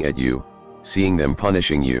there looking at you, seeing them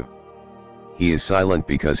punishing you. He is silent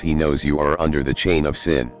because he knows you are under the chain of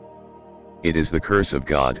sin. It is the curse of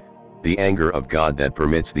God, the anger of God that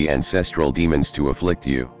permits the ancestral demons to afflict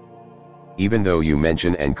you. Even though you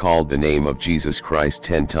mention and called the name of Jesus Christ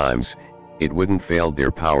 10 times, it wouldn't fail their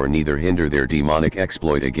power neither hinder their demonic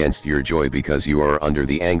exploit against your joy because you are under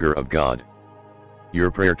the anger of God. Your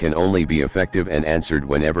prayer can only be effective and answered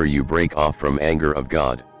whenever you break off from anger of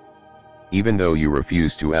God. Even though you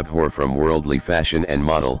refuse to abhor from worldly fashion and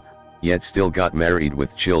model, yet still got married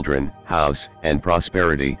with children, house, and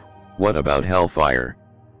prosperity, what about hellfire?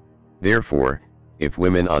 Therefore, if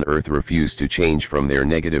women on earth refuse to change from their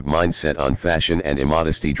negative mindset on fashion and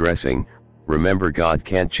immodesty dressing, remember God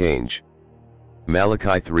can't change.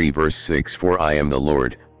 Malachi 3 verse 6 For I am the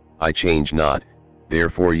Lord, I change not,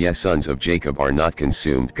 therefore ye sons of Jacob are not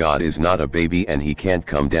consumed. God is not a baby and he can't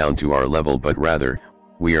come down to our level, but rather,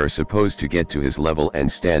 we are supposed to get to his level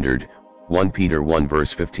and standard. 1 Peter 1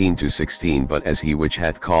 verse 15 to 16 But as he which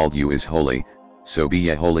hath called you is holy, so be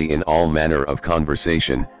ye holy in all manner of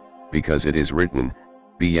conversation, because it is written,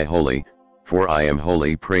 Be ye holy, for I am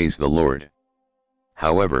holy. Praise the Lord.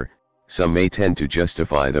 However, some may tend to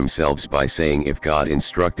justify themselves by saying if God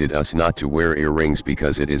instructed us not to wear earrings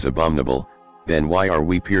because it is abominable, then why are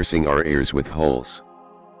we piercing our ears with holes?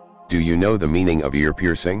 Do you know the meaning of ear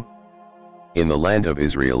piercing? In the land of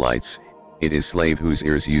Israelites, it is slave whose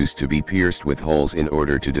ears used to be pierced with holes in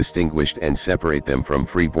order to distinguish and separate them from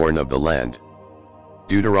freeborn of the land.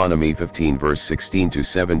 Deuteronomy 15 verse 16 to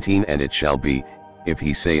 17 And it shall be, if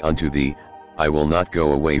he say unto thee, I will not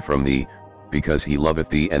go away from thee, because he loveth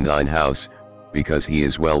thee and thine house, because he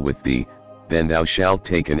is well with thee, then thou shalt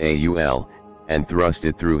take an aul, and thrust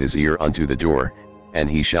it through his ear unto the door, and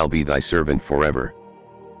he shall be thy servant forever.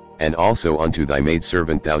 And also unto thy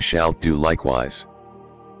maidservant thou shalt do likewise.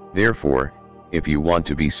 Therefore, if you want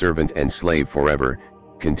to be servant and slave forever,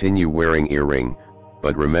 continue wearing earring,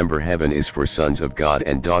 but remember heaven is for sons of God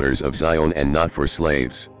and daughters of Zion and not for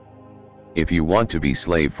slaves. If you want to be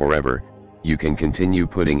slave forever, you can continue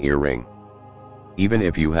putting earring. Even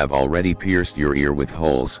if you have already pierced your ear with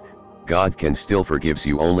holes, God can still forgives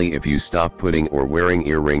you only if you stop putting or wearing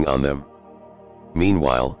earring on them.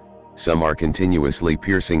 Meanwhile, some are continuously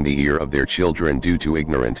piercing the ear of their children due to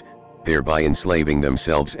ignorance, thereby enslaving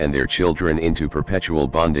themselves and their children into perpetual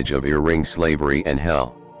bondage of earring slavery and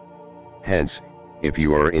hell. Hence, if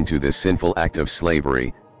you are into this sinful act of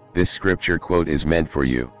slavery, this scripture quote is meant for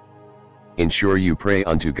you. Ensure you pray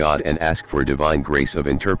unto God and ask for divine grace of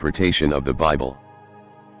interpretation of the Bible.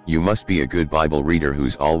 You must be a good Bible reader who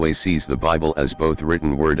always sees the Bible as both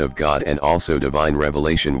written word of God and also divine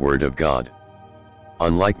revelation word of God.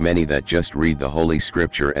 Unlike many that just read the Holy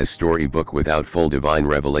Scripture as storybook without full divine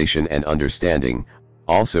revelation and understanding,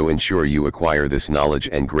 Also ensure you acquire this knowledge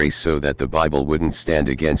and grace so that the Bible wouldn't stand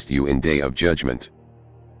against you in day of judgment.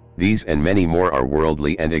 These and many more are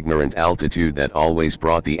worldly and ignorant altitude that always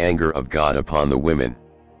brought the anger of God upon the women.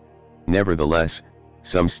 Nevertheless,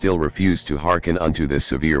 some still refuse to hearken unto this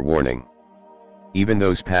severe warning. Even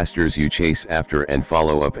those pastors you chase after and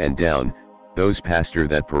follow up and down, those pastor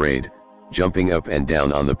that parade, jumping up and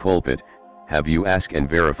down on the pulpit, have you asked and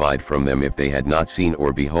verified from them if they had not seen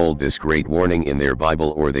or behold this great warning in their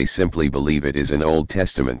Bible, or they simply believe it is an Old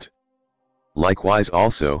Testament? Likewise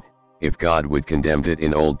also, if God would condemn it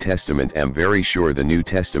in Old Testament, am very sure the New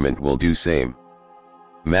Testament will do same.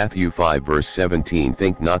 Matthew 5 verse 17,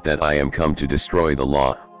 think not that I am come to destroy the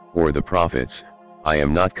law, or the prophets. I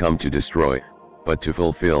am not come to destroy, but to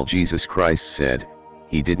fulfill. Jesus Christ said,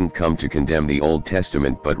 he didn't come to condemn the Old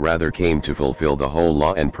Testament but rather came to fulfill the whole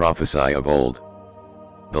law and prophesy of old.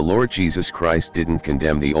 The Lord Jesus Christ didn't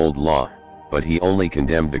condemn the old law, but he only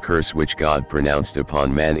condemned the curse which God pronounced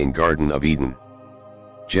upon man in Garden of Eden.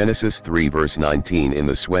 Genesis 3 verse 19, in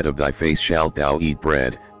the sweat of thy face shalt thou eat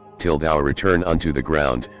bread, till thou return unto the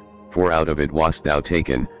ground, for out of it wast thou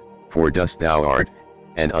taken, for dust thou art,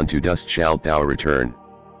 and unto dust shalt thou return.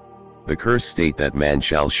 The curse state that man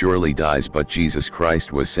shall surely dies, but Jesus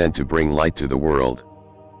Christ was sent to bring light to the world.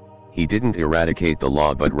 He didn't eradicate the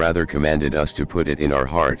law but rather commanded us to put it in our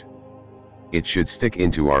heart. It should stick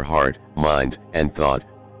into our heart, mind, and thought,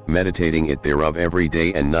 meditating it thereof every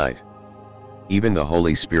day and night. Even the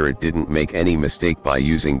Holy Spirit didn't make any mistake by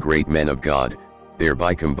using great men of God,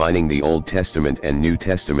 thereby combining the Old Testament and New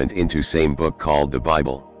Testament into same book called the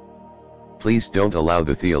Bible. Please don't allow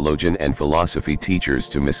the theologian and philosophy teachers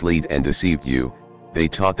to mislead and deceive you. They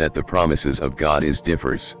taught that the promises of God is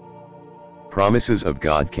differs. Promises of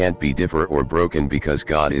God can't be differ or broken because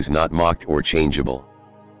God is not mocked or changeable.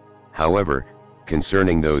 However,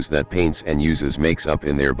 concerning those that paints and uses makes up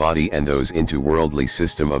in their body and those into worldly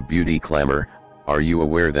system of beauty clamor, are you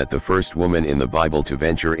aware that the first woman in the Bible to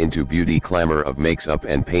venture into beauty clamor of makes up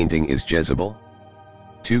and painting is Jezebel?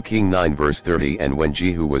 2 King 9 verse 30, and when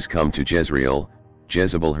Jehu was come to Jezreel,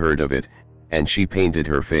 Jezebel heard of it, and she painted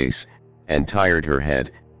her face, and tired her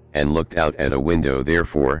head, and looked out at a window.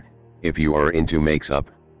 Therefore, if you are into makes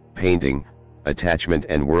up, painting, attachment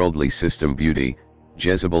and worldly system beauty,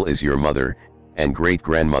 Jezebel is your mother, and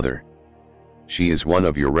great-grandmother. She is one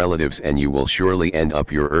of your relatives, and you will surely end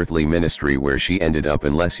up your earthly ministry where she ended up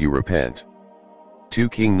unless you repent. 2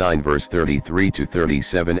 King 9 verse 33 to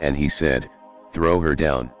 37, and he said, throw her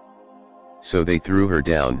down. So they threw her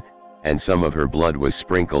down, and some of her blood was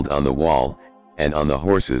sprinkled on the wall, and on the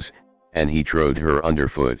horses, and he trode her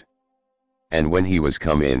underfoot. And when he was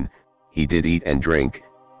come in, he did eat and drink,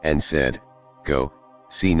 and said, go,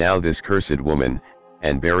 see now this cursed woman,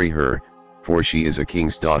 and bury her, for she is a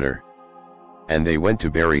king's daughter. And they went to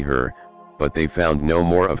bury her, but they found no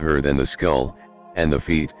more of her than the skull, and the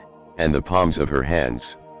feet, and the palms of her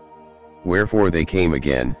hands. Wherefore they came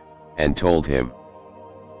again, and told him.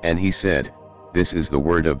 And he said, this is the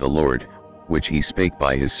word of the Lord, which he spake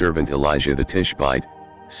by his servant Elijah the Tishbite,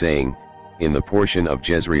 saying, in the portion of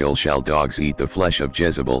Jezreel shall dogs eat the flesh of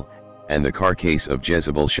Jezebel, and the carcase of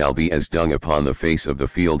Jezebel shall be as dung upon the face of the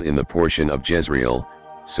field in the portion of Jezreel,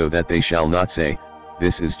 so that they shall not say,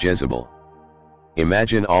 this is Jezebel.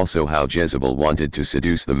 Imagine also how Jezebel wanted to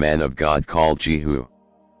seduce the man of God called Jehu.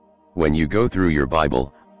 When you go through your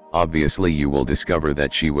Bible, obviously you will discover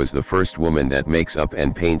that she was the first woman that makes up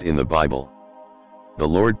and paint in the Bible. The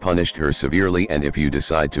Lord punished her severely, and if you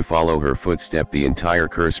decide to follow her footstep, the entire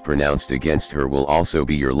curse pronounced against her will also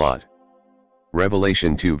be your lot.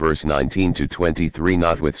 Revelation 2 verse 19 to 23,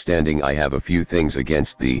 notwithstanding I have a few things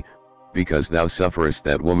against thee, because thou sufferest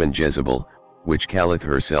that woman Jezebel, which calleth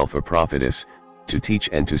herself a prophetess, to teach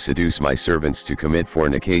and to seduce my servants to commit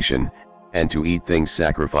fornication, and to eat things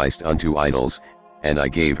sacrificed unto idols, and I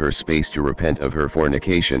gave her space to repent of her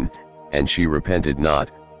fornication, and she repented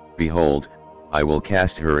not. Behold, I will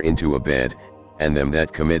cast her into a bed, and them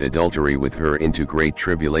that commit adultery with her into great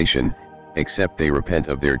tribulation, except they repent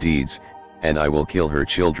of their deeds, and I will kill her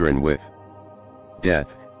children with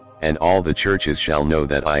death, and all the churches shall know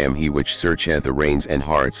that I am he which searcheth the reins and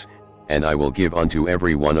hearts, and I will give unto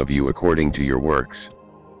every one of you according to your works.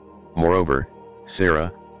 Moreover,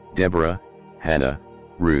 Sarah, Deborah, Hannah,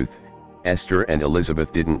 Ruth, Esther and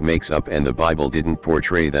Elizabeth didn't makes up, and the Bible didn't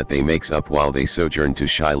portray that they makes up while they sojourned to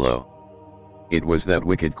Shiloh. It was that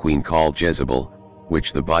wicked queen called Jezebel,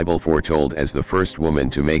 which the Bible foretold as the first woman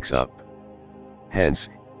to makes up. Hence,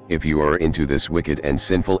 if you are into this wicked and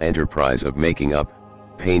sinful enterprise of making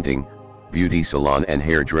up, painting, beauty salon and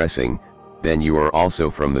hairdressing, then you are also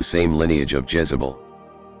from the same lineage of Jezebel.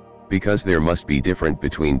 Because there must be different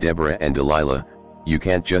between Deborah and Delilah, you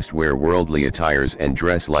can't just wear worldly attires and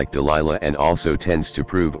dress like Delilah and also tends to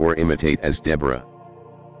prove or imitate as Deborah.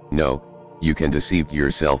 No, you can deceive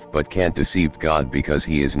yourself but can't deceive God because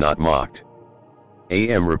he is not mocked. I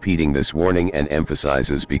am repeating this warning and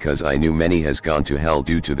emphasizes because I knew many has gone to hell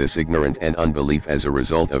due to this ignorant and unbelief as a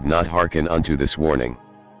result of not hearken unto this warning.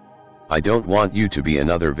 I don't want you to be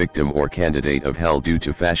another victim or candidate of hell due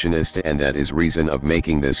to fashionista, and that is reason of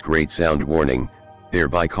making this great sound warning,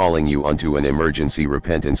 thereby calling you unto an emergency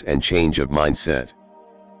repentance and change of mindset.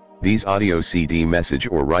 These audio CD message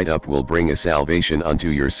or write-up will bring a salvation unto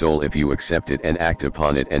your soul if you accept it and act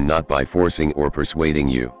upon it, and not by forcing or persuading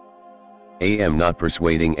you. I am not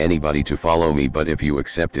persuading anybody to follow me, but if you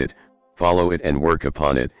accept it, follow it and work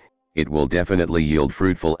upon it, it will definitely yield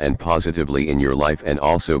fruitful and positively in your life, and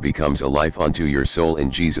also becomes a life unto your soul in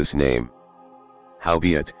Jesus' name.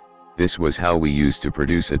 Howbeit, this was how we used to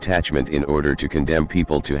produce attachment in order to condemn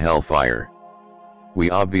people to hellfire.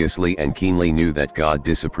 We obviously and keenly knew that God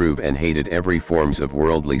disapproved and hated every forms of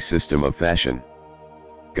worldly system of fashion.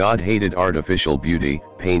 God hated artificial beauty,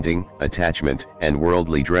 painting, attachment, and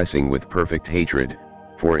worldly dressing with perfect hatred.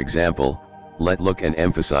 For example, let look and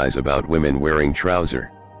emphasize about women wearing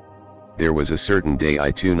trouser. There was a certain day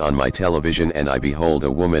I tune on my television and I behold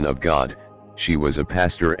a woman of God. She was a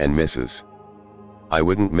pastor and Mrs. I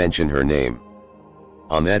wouldn't mention her name.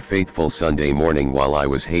 On that faithful Sunday morning while I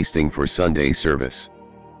was hasting for Sunday service.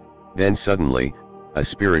 Then suddenly, a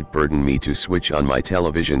spirit burdened me to switch on my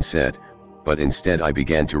television set, but instead I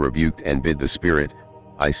began to rebuke and bid the spirit.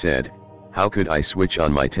 I said, how could I switch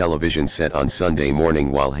on my television set on Sunday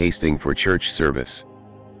morning while hasting for church service?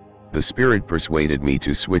 The spirit persuaded me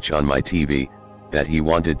to switch on my TV, that he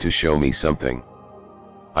wanted to show me something.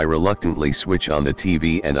 I reluctantly switch on the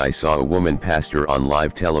TV and I saw a woman pastor on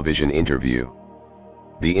live television interview.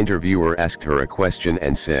 The interviewer asked her a question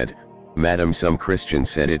and said, Madam, some Christians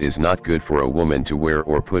said it is not good for a woman to wear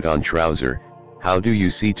or put on trouser, how do you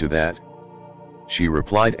see to that? She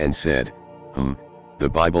replied and said, the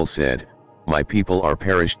Bible said, my people are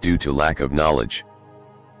perished due to lack of knowledge.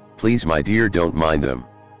 Please my dear, don't mind them.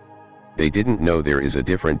 They didn't know there is a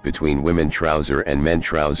difference between women trouser and men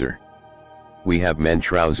trouser. We have men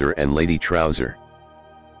trouser and lady trouser.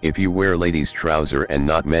 If you wear ladies trouser and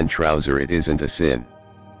not men trouser, it isn't a sin.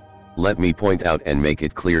 Let me point out and make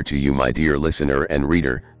it clear to you, my dear listener and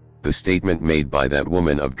reader, the statement made by that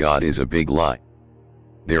woman of God is a big lie.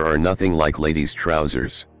 There are nothing like ladies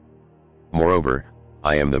trousers. Moreover,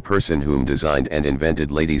 I am the person whom designed and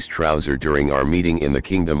invented ladies trouser during our meeting in the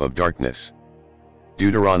kingdom of darkness.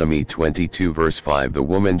 Deuteronomy 22 verse 5, the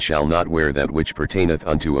woman shall not wear that which pertaineth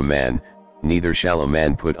unto a man, neither shall a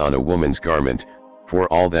man put on a woman's garment,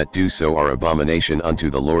 for all that do so are abomination unto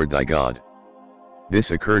the Lord thy God. This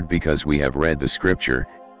occurred because we have read the scripture,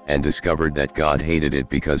 and discovered that God hated it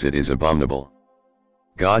because it is abominable.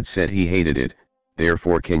 God said he hated it,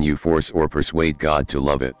 therefore can you force or persuade God to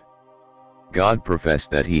love it? God professed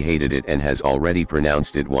that he hated it and has already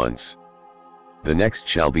pronounced it once. The next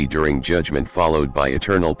shall be during judgment, followed by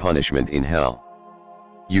eternal punishment in hell.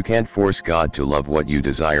 You can't force God to love what you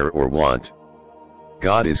desire or want.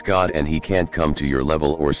 God is God and he can't come to your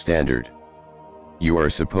level or standard. You are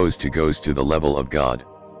supposed to go to the level of God.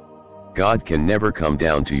 God can never come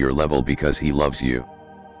down to your level because he loves you.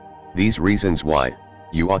 These reasons why,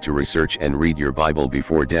 you ought to research and read your Bible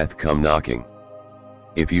before death come knocking.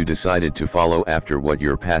 If you decided to follow after what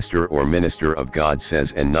your pastor or minister of God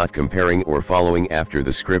says and not comparing or following after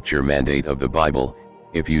the scripture mandate of the Bible,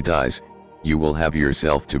 if you dies, you will have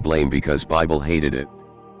yourself to blame because Bible hated it.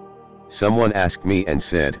 Someone asked me and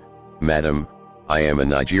said, Madam, I am a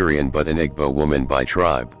Nigerian but an Igbo woman by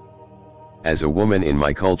tribe. As a woman in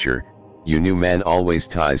my culture, you knew man always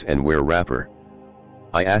ties and wear wrapper.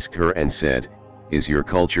 I asked her and said, is your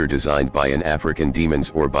culture designed by an African demons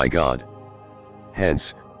or by God?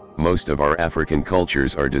 Hence, most of our African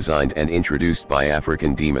cultures are designed and introduced by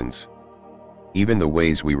African demons. Even the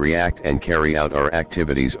ways we react and carry out our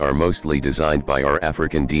activities are mostly designed by our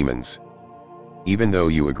African demons. Even though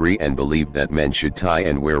you agree and believe that men should tie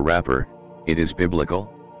and wear wrapper, it is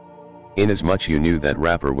biblical? Inasmuch you knew that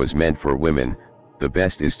wrapper was meant for women, the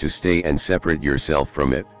best is to stay and separate yourself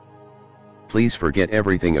from it. Please forget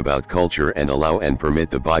everything about culture and allow and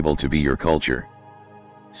permit the Bible to be your culture.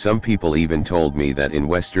 Some people even told me that in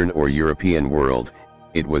Western or European world,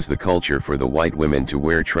 it was the culture for the white women to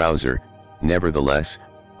wear trouser. Nevertheless,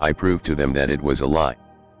 I proved to them that it was a lie.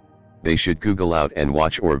 They should Google out and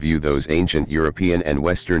watch or view those ancient European and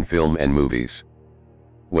Western film and movies.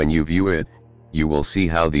 When you view it, you will see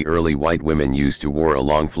how the early white women used to wear a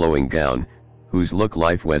long flowing gown, whose look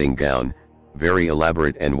like wedding gown, very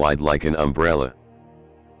elaborate and wide like an umbrella.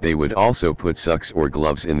 They would also put socks or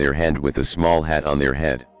gloves in their hand with a small hat on their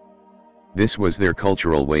head. This was their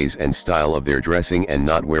cultural ways and style of their dressing and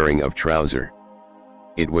not wearing of trouser.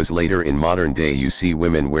 It was later in modern day you see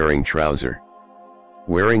women wearing trouser.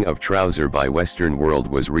 Wearing of trouser by Western world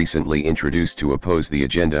was recently introduced to oppose the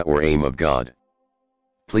agenda or aim of God.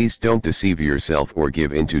 Please don't deceive yourself or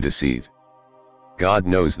give in to deceit. God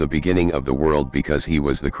knows the beginning of the world because he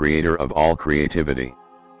was the creator of all creativity.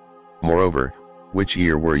 Moreover, which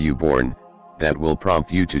year were you born? That will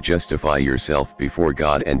prompt you to justify yourself before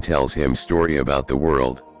God and tells him story about the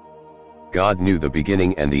world. God knew the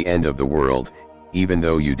beginning and the end of the world, even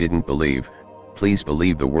though you didn't believe, please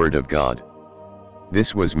believe the word of God.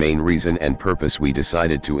 This was main reason and purpose we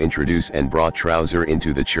decided to introduce and brought trouser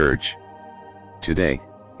into the church. Today,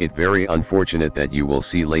 it very unfortunate that you will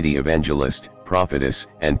see lady evangelist, prophetess,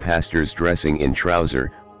 and pastors dressing in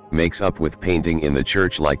trouser, makes up with painting in the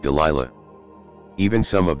church like Delilah. Even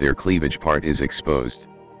some of their cleavage part is exposed.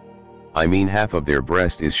 I mean half of their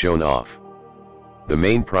breast is shown off. The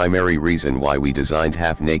main primary reason why we designed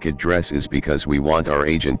half-naked dress is because we want our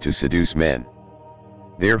agent to seduce men.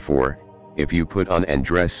 Therefore, if you put on and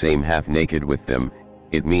dress same half-naked with them,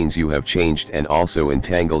 it means you have changed and also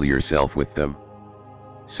entangle yourself with them.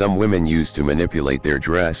 Some women used to manipulate their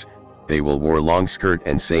dress, they will wear long skirt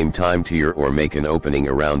and same time tear or make an opening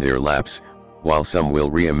around their laps, while some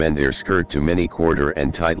will re-amend their skirt to mini quarter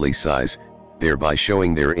and tightly size, thereby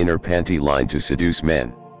showing their inner panty line to seduce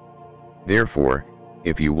men. Therefore,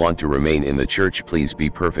 if you want to remain in the church, please be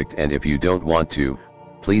perfect, and if you don't want to,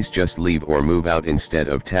 please just leave or move out instead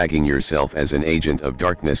of tagging yourself as an agent of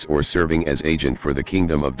darkness or serving as agent for the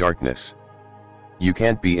kingdom of darkness. You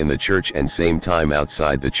can't be in the church and same time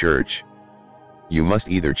outside the church. You must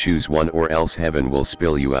either choose one or else heaven will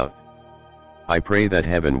spill you out. I pray that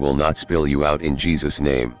heaven will not spill you out in Jesus'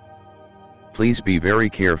 name. Please be very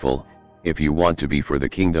careful. If you want to be for the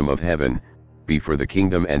kingdom of heaven, be for the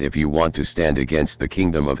kingdom, and if you want to stand against the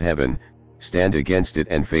kingdom of heaven, stand against it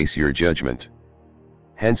and face your judgment.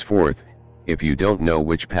 Henceforth, if you don't know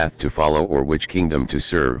which path to follow or which kingdom to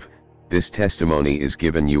serve, this testimony is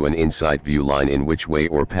given you an insight view line in which way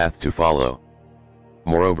or path to follow.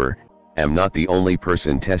 Moreover, I'm not the only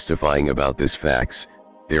person testifying about this facts.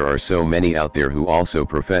 There are so many out there who also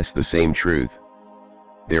profess the same truth.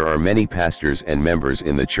 There are many pastors and members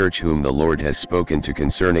in the church whom the Lord has spoken to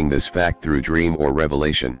concerning this fact through dream or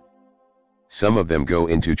revelation. Some of them go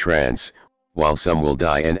into trance, while some will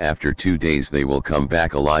die, and after 2 days they will come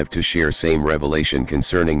back alive to share same revelation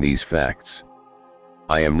concerning these facts.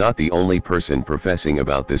 I am not the only person professing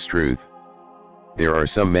about this truth. There are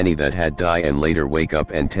some many that had die and later wake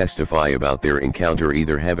up and testify about their encounter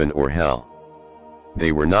either heaven or hell.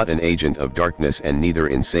 They were not an agent of darkness and neither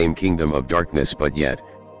in same kingdom of darkness, but yet,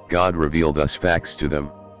 God revealed us facts to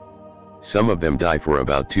them. Some of them die for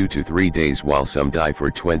about 2 to 3 days while some die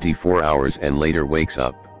for 24 hours and later wakes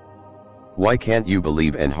up. Why can't you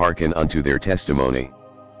believe and hearken unto their testimony?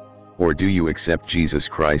 Or do you accept Jesus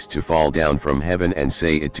Christ to fall down from heaven and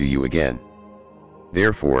say it to you again?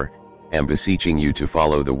 Therefore, am beseeching you to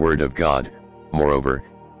follow the word of God. Moreover,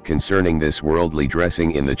 concerning this worldly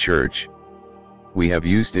dressing in the church, we have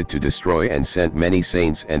used it to destroy and sent many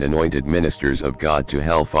saints and anointed ministers of God to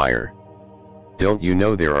hellfire. Don't you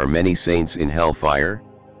know there are many saints in hellfire?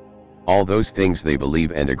 All those things they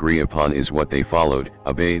believe and agree upon is what they followed,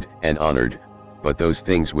 obeyed, and honored, but those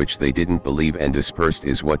things which they didn't believe and dispersed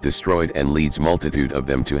is what destroyed and leads multitude of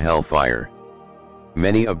them to hellfire.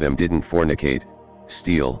 Many of them didn't fornicate,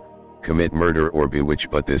 steal, commit murder or bewitch,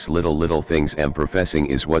 but this little things am professing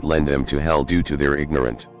is what lend them to hell due to their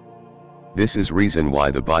ignorant. This is reason why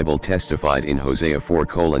the Bible testified in Hosea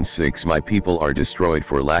 4:6, my people are destroyed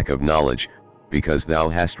for lack of knowledge, because thou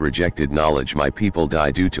hast rejected knowledge, my people die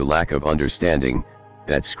due to lack of understanding.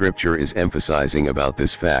 That scripture is emphasizing about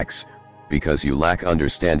this facts, because you lack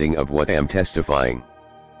understanding of what am testifying.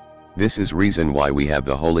 This is reason why we have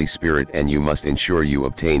the Holy Spirit and you must ensure you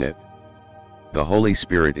obtain it. The Holy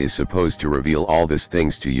Spirit is supposed to reveal all these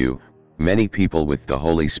things to you. Many people with the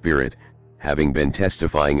Holy Spirit, having been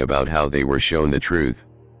testifying about how they were shown the truth.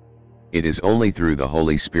 It is only through the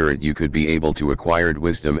Holy Spirit you could be able to acquire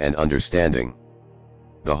wisdom and understanding.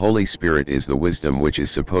 The Holy Spirit is the wisdom which is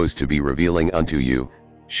supposed to be revealing unto you,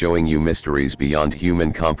 showing you mysteries beyond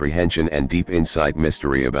human comprehension and deep insight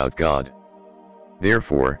mystery about God.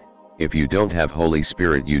 Therefore, if you don't have Holy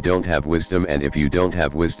Spirit you don't have wisdom, and if you don't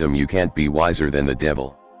have wisdom you can't be wiser than the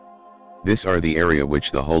devil. This are the area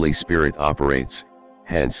which the Holy Spirit operates,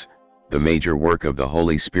 hence, the major work of the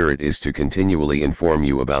Holy Spirit is to continually inform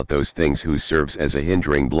you about those things who serves as a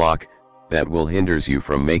hindering block, that will hinders you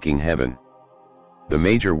from making heaven. The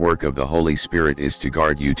major work of the Holy Spirit is to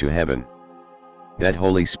guard you to heaven. That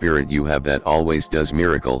Holy Spirit you have that always does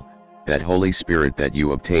miracle, that Holy Spirit that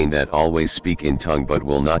you obtain that always speak in tongue but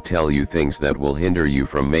will not tell you things that will hinder you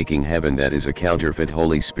from making heaven, that is a counterfeit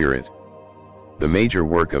Holy Spirit. The major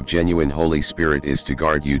work of genuine Holy Spirit is to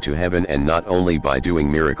guard you to heaven, and not only by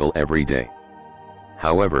doing miracle every day.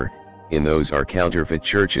 However, in those are counterfeit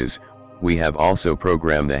churches, we have also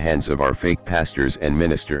programmed the hands of our fake pastors and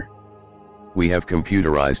minister. We have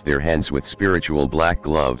computerized their hands with spiritual black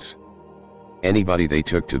gloves. Anybody they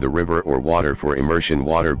took to the river or water for immersion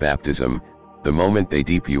water baptism, the moment they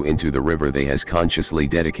deep you into the river they has consciously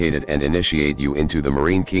dedicated and initiate you into the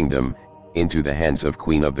marine kingdom, into the hands of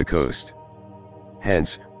Queen of the Coast.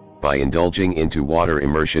 Hence, by indulging into water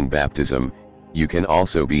immersion baptism, you can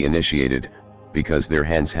also be initiated, because their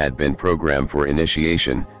hands had been programmed for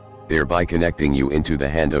initiation, thereby connecting you into the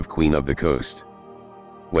hand of Queen of the Coast.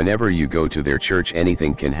 Whenever you go to their church,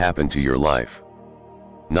 anything can happen to your life.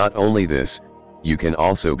 Not only this, you can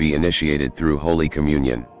also be initiated through Holy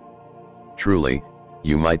Communion. Truly,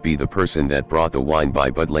 you might be the person that brought the wine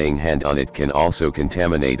by, but laying hand on it can also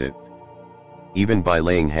contaminate it. Even by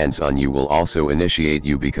laying hands on you will also initiate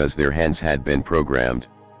you, because their hands had been programmed.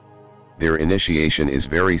 Their initiation is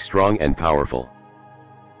very strong and powerful.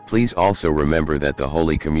 Please also remember that the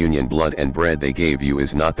Holy Communion blood and bread they gave you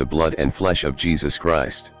is not the blood and flesh of Jesus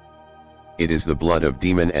Christ. It is the blood of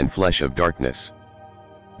demon and flesh of darkness.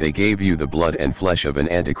 They gave you the blood and flesh of an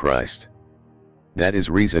Antichrist. That is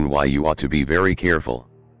reason why you ought to be very careful.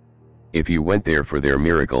 If you went there for their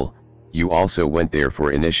miracle, you also went there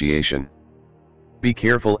for initiation. Be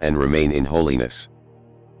careful and remain in holiness.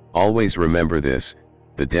 Always remember this,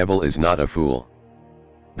 the devil is not a fool.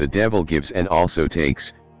 The devil gives and also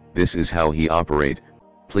takes, this is how he operate,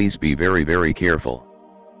 please be very very careful.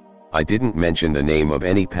 I didn't mention the name of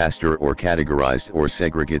any pastor or categorized or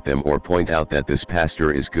segregate them or point out that this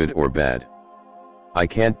pastor is good or bad. I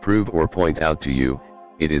can't prove or point out to you,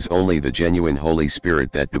 it is only the genuine Holy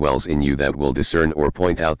Spirit that dwells in you that will discern or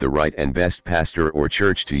point out the right and best pastor or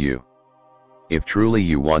church to you. If truly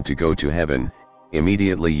you want to go to heaven,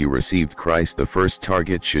 immediately you received Christ, the first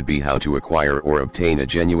target should be how to acquire or obtain a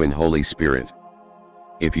genuine Holy Spirit.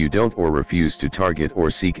 If you don't or refuse to target or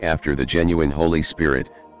seek after the genuine Holy Spirit,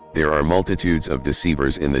 there are multitudes of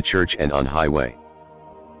deceivers in the church and on highway.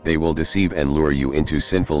 They will deceive and lure you into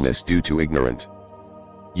sinfulness due to ignorance.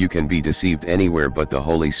 You can be deceived anywhere, but the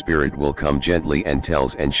Holy Spirit will come gently and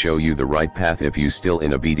tells and show you the right path if you still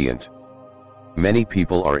inobedient. Many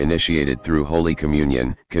people are initiated through Holy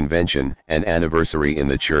Communion, convention, and anniversary in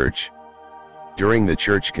the church. During the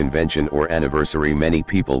church convention or anniversary, many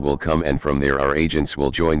people will come, and from there our agents will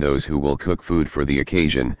join those who will cook food for the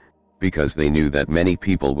occasion, because they knew that many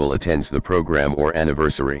people will attend the program or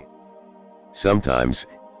anniversary. Sometimes,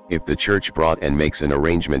 if the church brought and makes an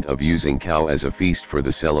arrangement of using cow as a feast for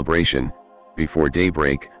the celebration, before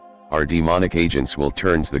daybreak, our demonic agents will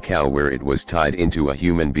turn the cow where it was tied into a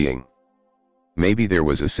human being. Maybe there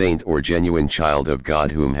was a saint or genuine child of God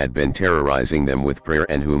whom had been terrorizing them with prayer,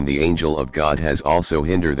 and whom the angel of God has also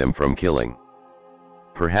hindered them from killing.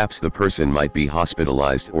 Perhaps the person might be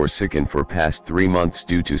hospitalized or sickened for past 3 months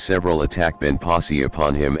due to several attack been posse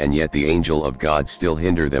upon him, and yet the angel of God still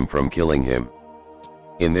hinder them from killing him.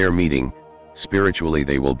 In their meeting, spiritually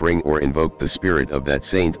they will bring or invoke the spirit of that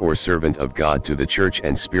saint or servant of God to the church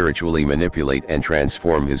and spiritually manipulate and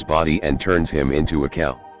transform his body and turns him into a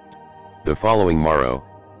cow. The following morrow,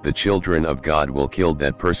 the children of God will kill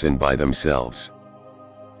that person by themselves.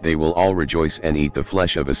 They will all rejoice and eat the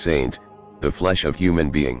flesh of a saint, the flesh of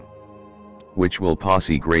human being, which will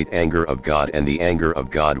posse great anger of God, and the anger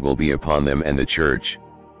of God will be upon them and the church.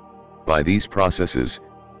 By these processes,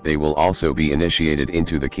 they will also be initiated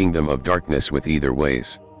into the kingdom of darkness with either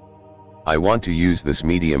ways. I want to use this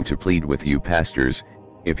medium to plead with you pastors,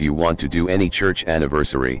 if you want to do any church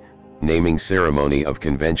anniversary, naming ceremony of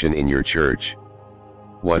convention in your church.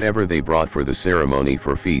 Whatever they brought for the ceremony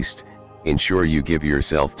for feast, ensure you give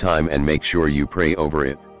yourself time and make sure you pray over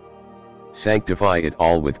it. Sanctify it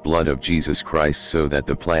all with blood of Jesus Christ, so that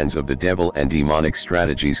the plans of the devil and demonic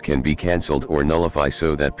strategies can be cancelled or nullified,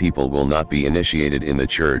 so that people will not be initiated in the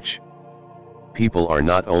church. People are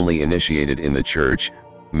not only initiated in the church,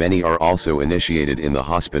 many are also initiated in the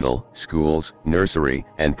hospital, schools, nursery,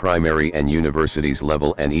 and primary and universities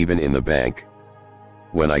level, and even in the bank.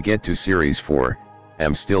 When I get to series 4,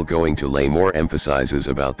 I'm still going to lay more emphases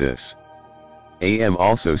about this. I am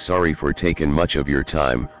also sorry for taking much of your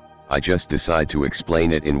time. I just decide to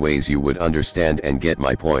explain it in ways you would understand and get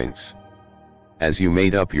my points. As you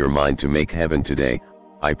made up your mind to make heaven today,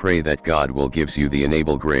 I pray that God will gives you the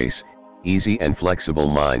enable grace, easy and flexible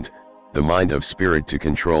mind, the mind of spirit to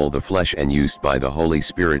control the flesh and used by the Holy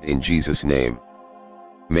Spirit in Jesus' name.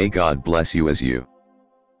 May God bless you as you